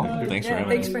show. You're welcome. Thanks for having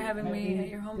Thanks us. for having me at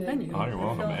your home venue. Oh, you're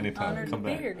welcome. I feel Anytime. honored Come to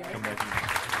be back. here, guys. Come back.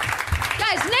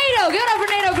 Guys, Nato! Nato. Give it up for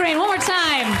Nato Green one more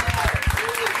time.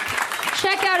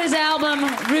 Check out his album,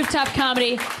 Rooftop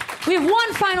Comedy. We have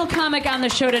one final comic on the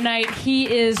show tonight.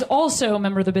 He is also a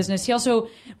member of the business. He also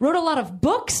wrote a lot of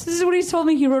books. This is what he's told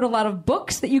me. He wrote a lot of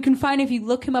books that you can find if you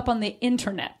look him up on the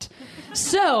internet.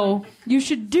 So you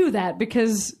should do that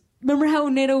because remember how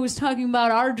Nato was talking about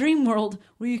our dream world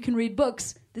where you can read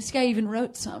books? This guy even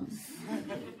wrote some.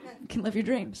 You can live your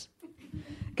dreams.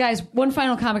 Guys, one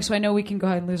final comic so I know we can go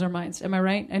ahead and lose our minds. Am I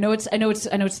right? I know it's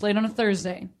late on a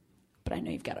Thursday, but I know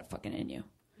you've got it fucking in you.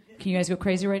 Can you guys go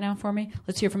crazy right now for me?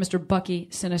 Let's hear from Mr. Bucky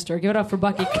Sinister. Give it up for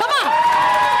Bucky. Come on!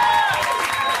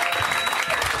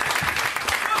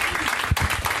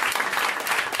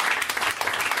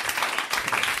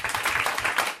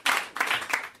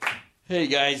 Hey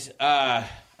guys,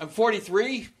 I'm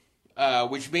 43,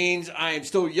 which means I am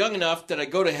still young enough that I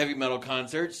go to heavy metal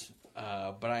concerts,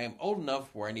 but I am old enough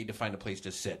where I need to find a place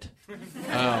to sit.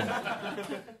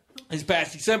 This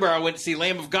past December, I went to see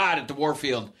Lamb of God at the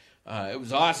Warfield. It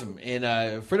was awesome, and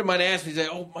a friend of mine asked me, he said,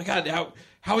 "Oh my God,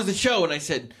 how was the show?" And I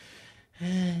said,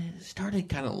 "It started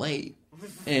kind of late,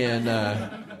 and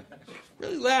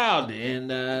really loud, and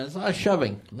there's a lot of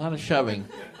shoving,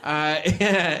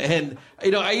 and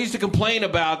you know, I used to complain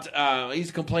about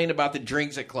the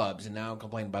drinks at clubs, and now I'm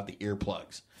complaining about the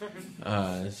earplugs.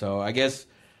 So I guess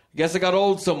I got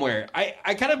old somewhere.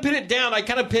 I kind of pinned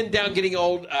down getting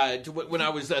old to when I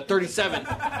was 37.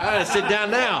 I gotta sit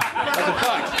down now. What the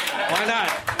fuck? Why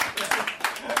not?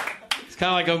 It's kind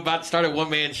of like I'm about to start a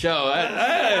one-man show.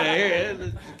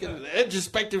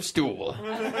 Introspective stool.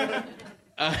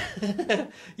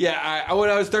 Yeah, when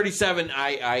I was 37,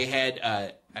 I had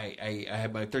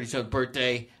my 37th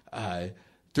birthday,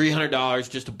 $300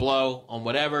 just to blow on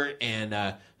whatever, and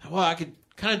well, I could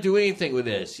kind of do anything with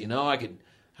this, you know. I could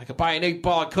buy an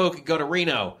 8-ball of Coke and go to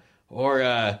Reno, or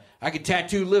I could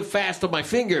tattoo "Live Fast" on my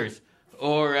fingers,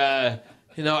 or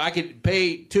you know, I could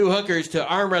pay 2 hookers to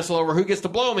arm wrestle over who gets to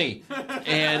blow me.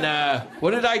 And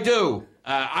what did I do?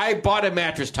 I bought a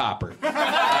mattress topper.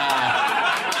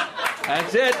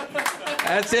 That's it.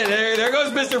 There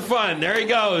goes Mr. Fun. There he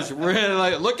goes.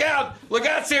 Like, look out,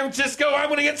 San Francisco. I'm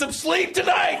going to get some sleep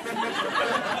tonight.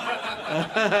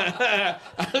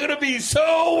 I'm going to be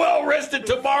so well rested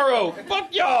tomorrow.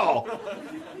 Fuck y'all.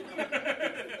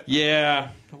 Yeah,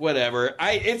 whatever.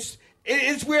 It's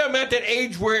weird. I'm at that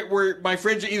age where my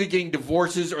friends are either getting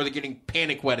divorces or they're getting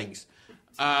panic weddings.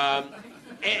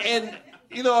 And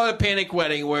you know, a panic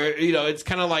wedding where, you know, it's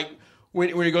kind of like when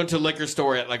you're going to a liquor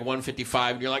store at like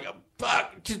 1:55 and you're like,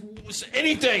 fuck, just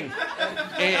anything.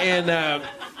 And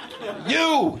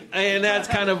that's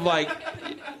kind of like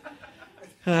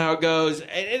how it goes. And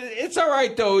it's all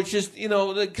right, though. It's just, you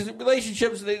know, because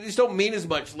relationships, they just don't mean as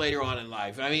much later on in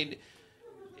life. I mean,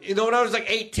 you know, when I was like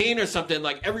 18 or something,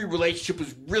 like every relationship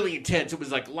was really intense. It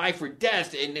was like life or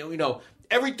death. And, you know,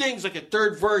 everything's like a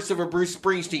third verse of a Bruce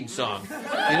Springsteen song. You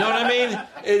know what I mean?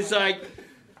 It's like,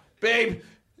 babe,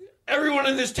 everyone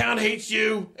in this town hates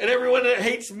you, and everyone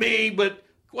hates me, but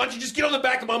why don't you just get on the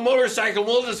back of my motorcycle, and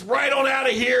we'll just ride on out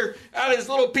of here, out of this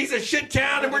little piece of shit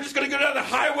town, and we're just going to go down the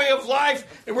highway of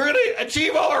life, and we're going to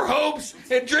achieve all our hopes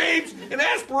and dreams and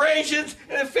aspirations,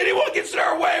 and if anyone gets in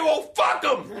our way, well, fuck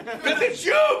them, because it's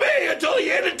you and me until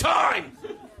the end of time.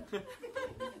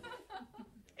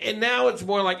 And now it's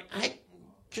more like, I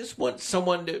just want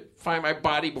someone to find my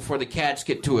body before the cats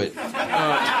get to it.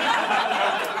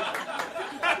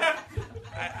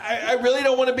 I really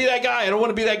don't want to be that guy. I don't want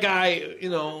to be that guy, you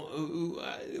know, who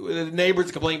the neighbors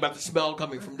complaining about the smell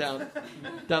coming from down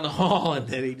the hall, and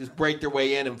then they just break their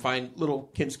way in and find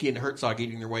little Kinski and Herzog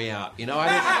eating their way out. You know, I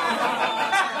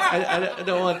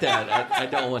don't want that. I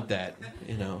don't want that,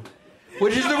 you know.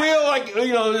 Which is the real, like,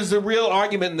 you know, there's a real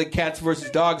argument in the cats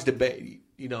versus dogs debate,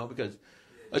 you know, because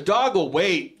a dog will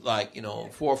wait, like, you know,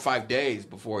 4 or 5 days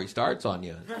before he starts on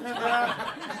you.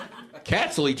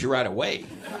 Cats will eat you right away.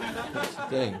 That's the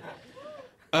thing.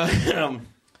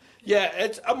 Yeah,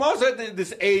 I'm also at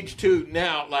this age, too,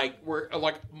 now, like, where,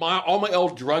 like, all my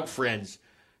old drug friends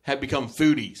have become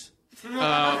foodies.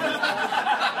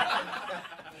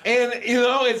 And, you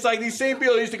know, it's like these same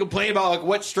people used to complain about, like,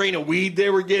 what strain of weed they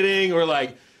were getting, or,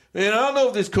 like, man, I don't know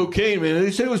if this cocaine, man,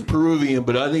 they said it was Peruvian,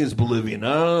 but I think it's Bolivian.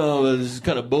 I don't know, this is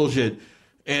kind of bullshit.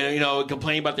 And, you know,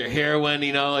 complain about their heroin,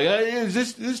 you know, like, is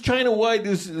this China White?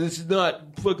 This is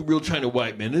not fucking real China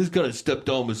White, man. This kind of stepped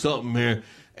on with something here.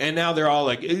 And now they're all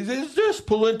like, is this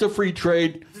polenta free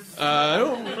trade? I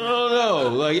don't know.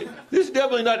 Like, this is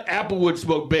definitely not Applewood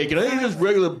smoked bacon. I think it's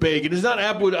regular bacon. It's not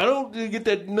Applewood. I don't get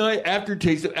that nice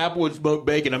aftertaste of Applewood smoked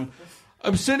bacon.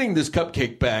 I'm sending this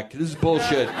cupcake back. This is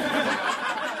bullshit.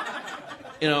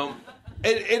 You know,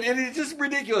 And it's just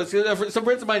ridiculous. Some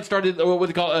friends of mine started what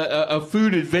they call a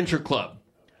food adventure club,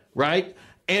 right?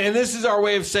 And this is our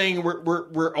way of saying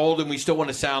we're old and we still want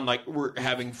to sound like we're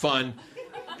having fun,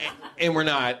 and we're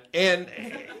not. And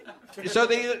so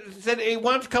they said, hey,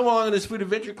 why don't you come along to this food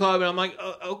adventure club? And I'm like,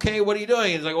 okay, what are you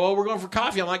doing? He's like, well, we're going for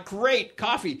coffee. I'm like, great,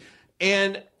 coffee.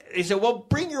 And they said, well,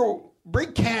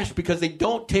 bring cash because they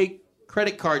don't take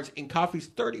credit cards and coffee's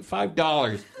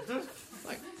 $35.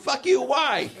 Like, fuck you,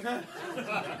 why?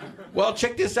 Well,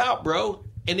 check this out, bro.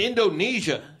 In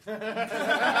Indonesia,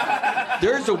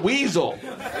 there's a weasel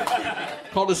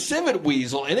called a civet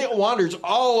weasel, and it wanders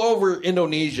all over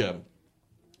Indonesia,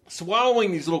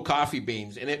 swallowing these little coffee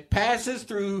beans, and it passes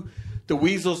through the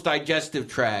weasel's digestive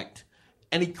tract,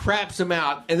 and he craps them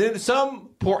out, and then some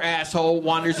poor asshole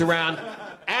wanders around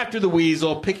after the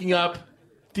weasel, picking up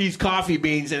these coffee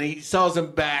beans, and he sells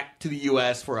them back to the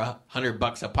U.S. for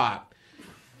 $100 a pop.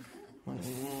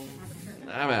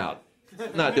 I'm out.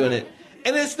 Not doing it.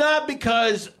 And it's not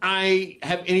because I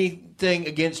have anything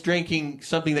against drinking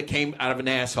something that came out of an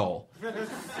asshole.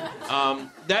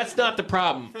 That's not the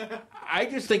problem. I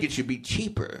just think it should be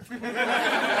cheaper.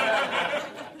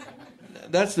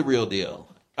 That's the real deal.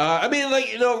 I mean,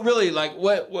 like, really, like,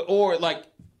 what or like,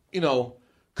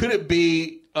 could it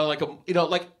be like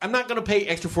I'm not going to pay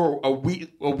extra for a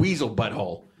weasel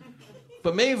butthole.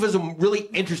 But maybe if it was a really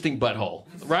interesting butthole,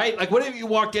 right? Like, what if you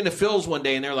walked into Phil's one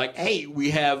day and they're like, "Hey,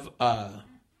 we have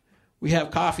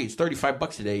coffee. It's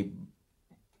 $35 a day,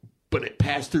 but it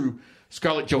passed through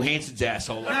Scarlett Johansson's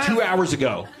asshole like 2 hours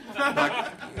ago." I'm like,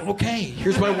 okay,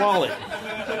 here's my wallet.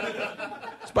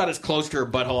 It's about as close to her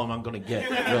butthole I'm going to get.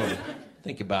 Really,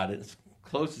 think about it. It's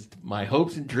closest to my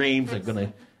hopes and dreams are going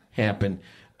to happen.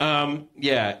 But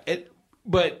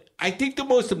I think the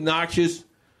most obnoxious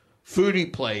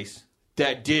foodie place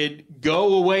that did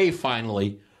go away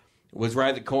finally was right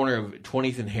at the corner of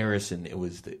 20th and Harrison. It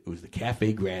was the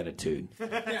Cafe Gratitude.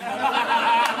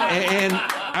 And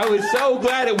I was so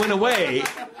glad it went away.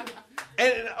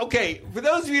 And okay, for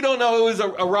those of you who don't know, it was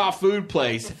a raw food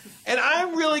place. And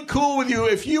I'm really cool with you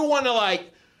if you want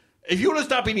to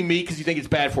stop eating meat because you think it's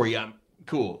bad for you. I'm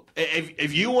cool.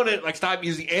 If you want to stop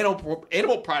using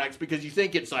animal products because you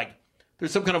think it's like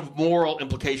there's some kind of moral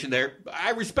implication there,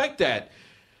 I respect that.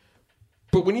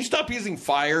 But when you stop using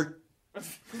fire,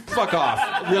 fuck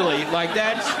off. Really, like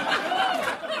that's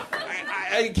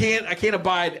I can't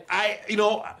abide. I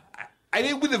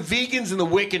think when the vegans and the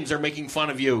Wiccans are making fun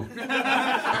of you,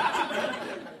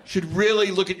 should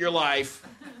really look at your life.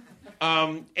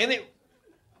 Look,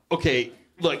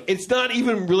 it's not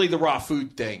even really the raw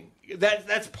food thing.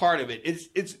 That's part of it. It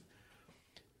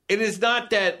is not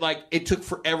that like it took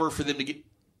forever for them to get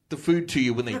the food to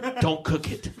you when they don't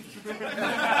cook it.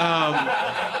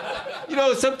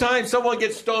 Sometimes someone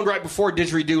gets stoned right before a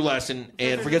didgeridoo lesson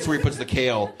and forgets where he puts the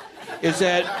kale. Is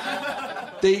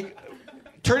that they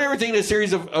turn everything into a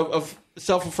series of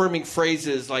self-affirming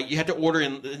phrases. Like you have to order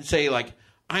and say like,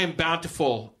 I am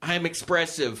bountiful, I am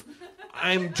expressive,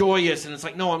 I am joyous. And it's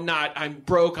like, no, I'm not. I'm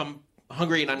broke, I'm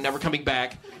hungry, and I'm never coming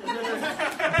back.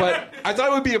 But I thought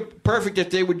it would be perfect if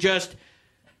they would just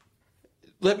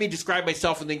let me describe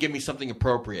myself and then give me something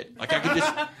appropriate. Like I could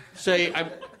just say, I'm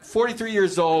 43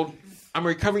 years old, I'm a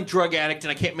recovering drug addict,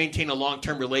 and I can't maintain a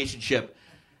long-term relationship.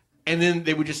 And then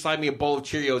they would just slide me a bowl of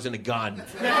Cheerios and a gun.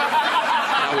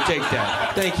 I would take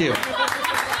that. Thank you.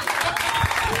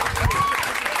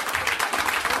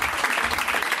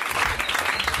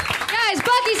 Guys,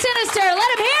 Bucky Sinister,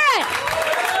 let him hear it!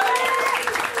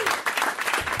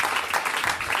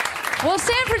 Well,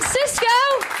 San Francisco,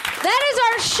 that is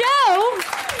our show.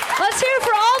 Let's hear it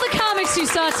for all the comics you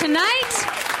saw tonight.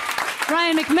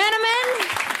 Ryan McMenamin,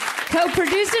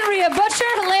 co-producing Rhea Butcher,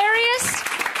 hilarious.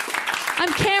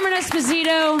 I'm Cameron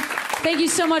Esposito. Thank you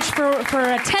so much for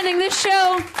attending this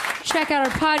show. Check out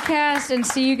our podcast and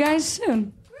see you guys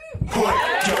soon. Put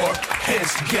your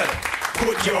hands together.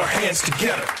 Put your hands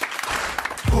together.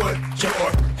 Put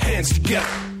your hands together.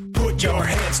 Put your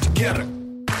hands together.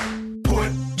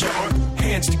 Put your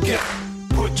hands together.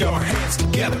 Put your hands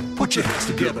together. Put your hands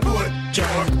together. Put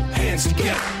your hands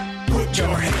together. Put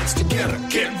your hands together.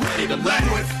 Get ready to laugh.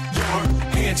 Put your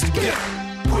hands together.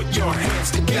 Put your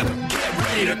hands together. Get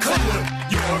ready to clap.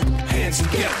 Put your hands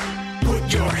together.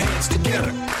 Put your hands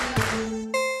together.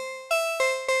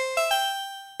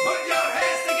 Put your hands together. Put your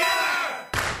hands together.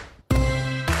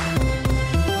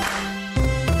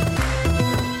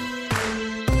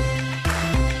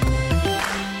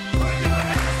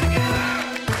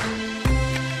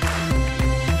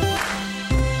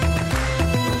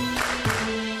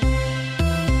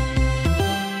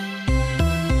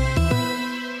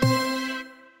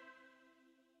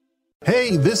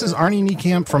 Hey, this is Arnie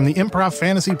Niekamp from the improv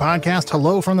fantasy podcast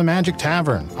Hello from the Magic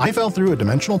Tavern. I fell through a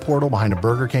dimensional portal behind a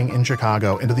Burger King in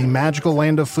Chicago into the magical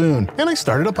land of Foon, and I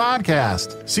started a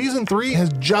podcast. Season 3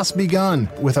 has just begun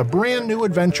with a brand new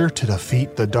adventure to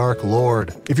defeat the Dark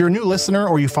Lord. If you're a new listener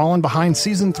or you've fallen behind,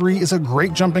 Season 3 is a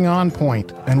great jumping on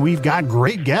point, and we've got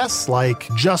great guests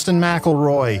like Justin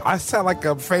McElroy. I sound like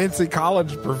a fancy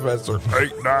college professor.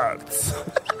 8 nuts.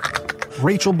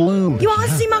 Rachel Bloom. You want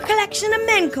to see my collection of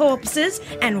men corpses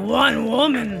and one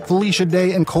woman? Felicia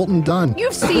Day and Colton Dunn.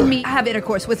 You've seen me have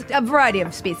intercourse with a variety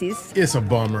of species. It's a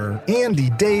bummer. Andy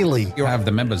Daly. You have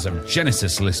the members of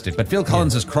Genesis listed, but Phil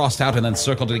Collins is crossed out and then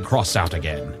circled and crossed out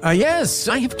again. Yes,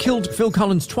 I have killed Phil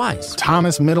Collins twice.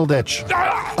 Thomas Middleditch.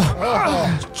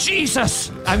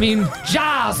 Jesus! I mean,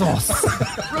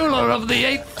 Jazos, ruler of the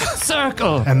 8th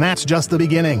circle. And that's just the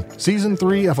beginning. Season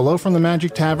 3 of Hello from the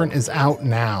Magic Tavern is out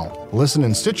now. Listen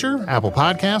in Stitcher, Apple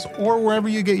Podcasts, or wherever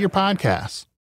you get your podcasts.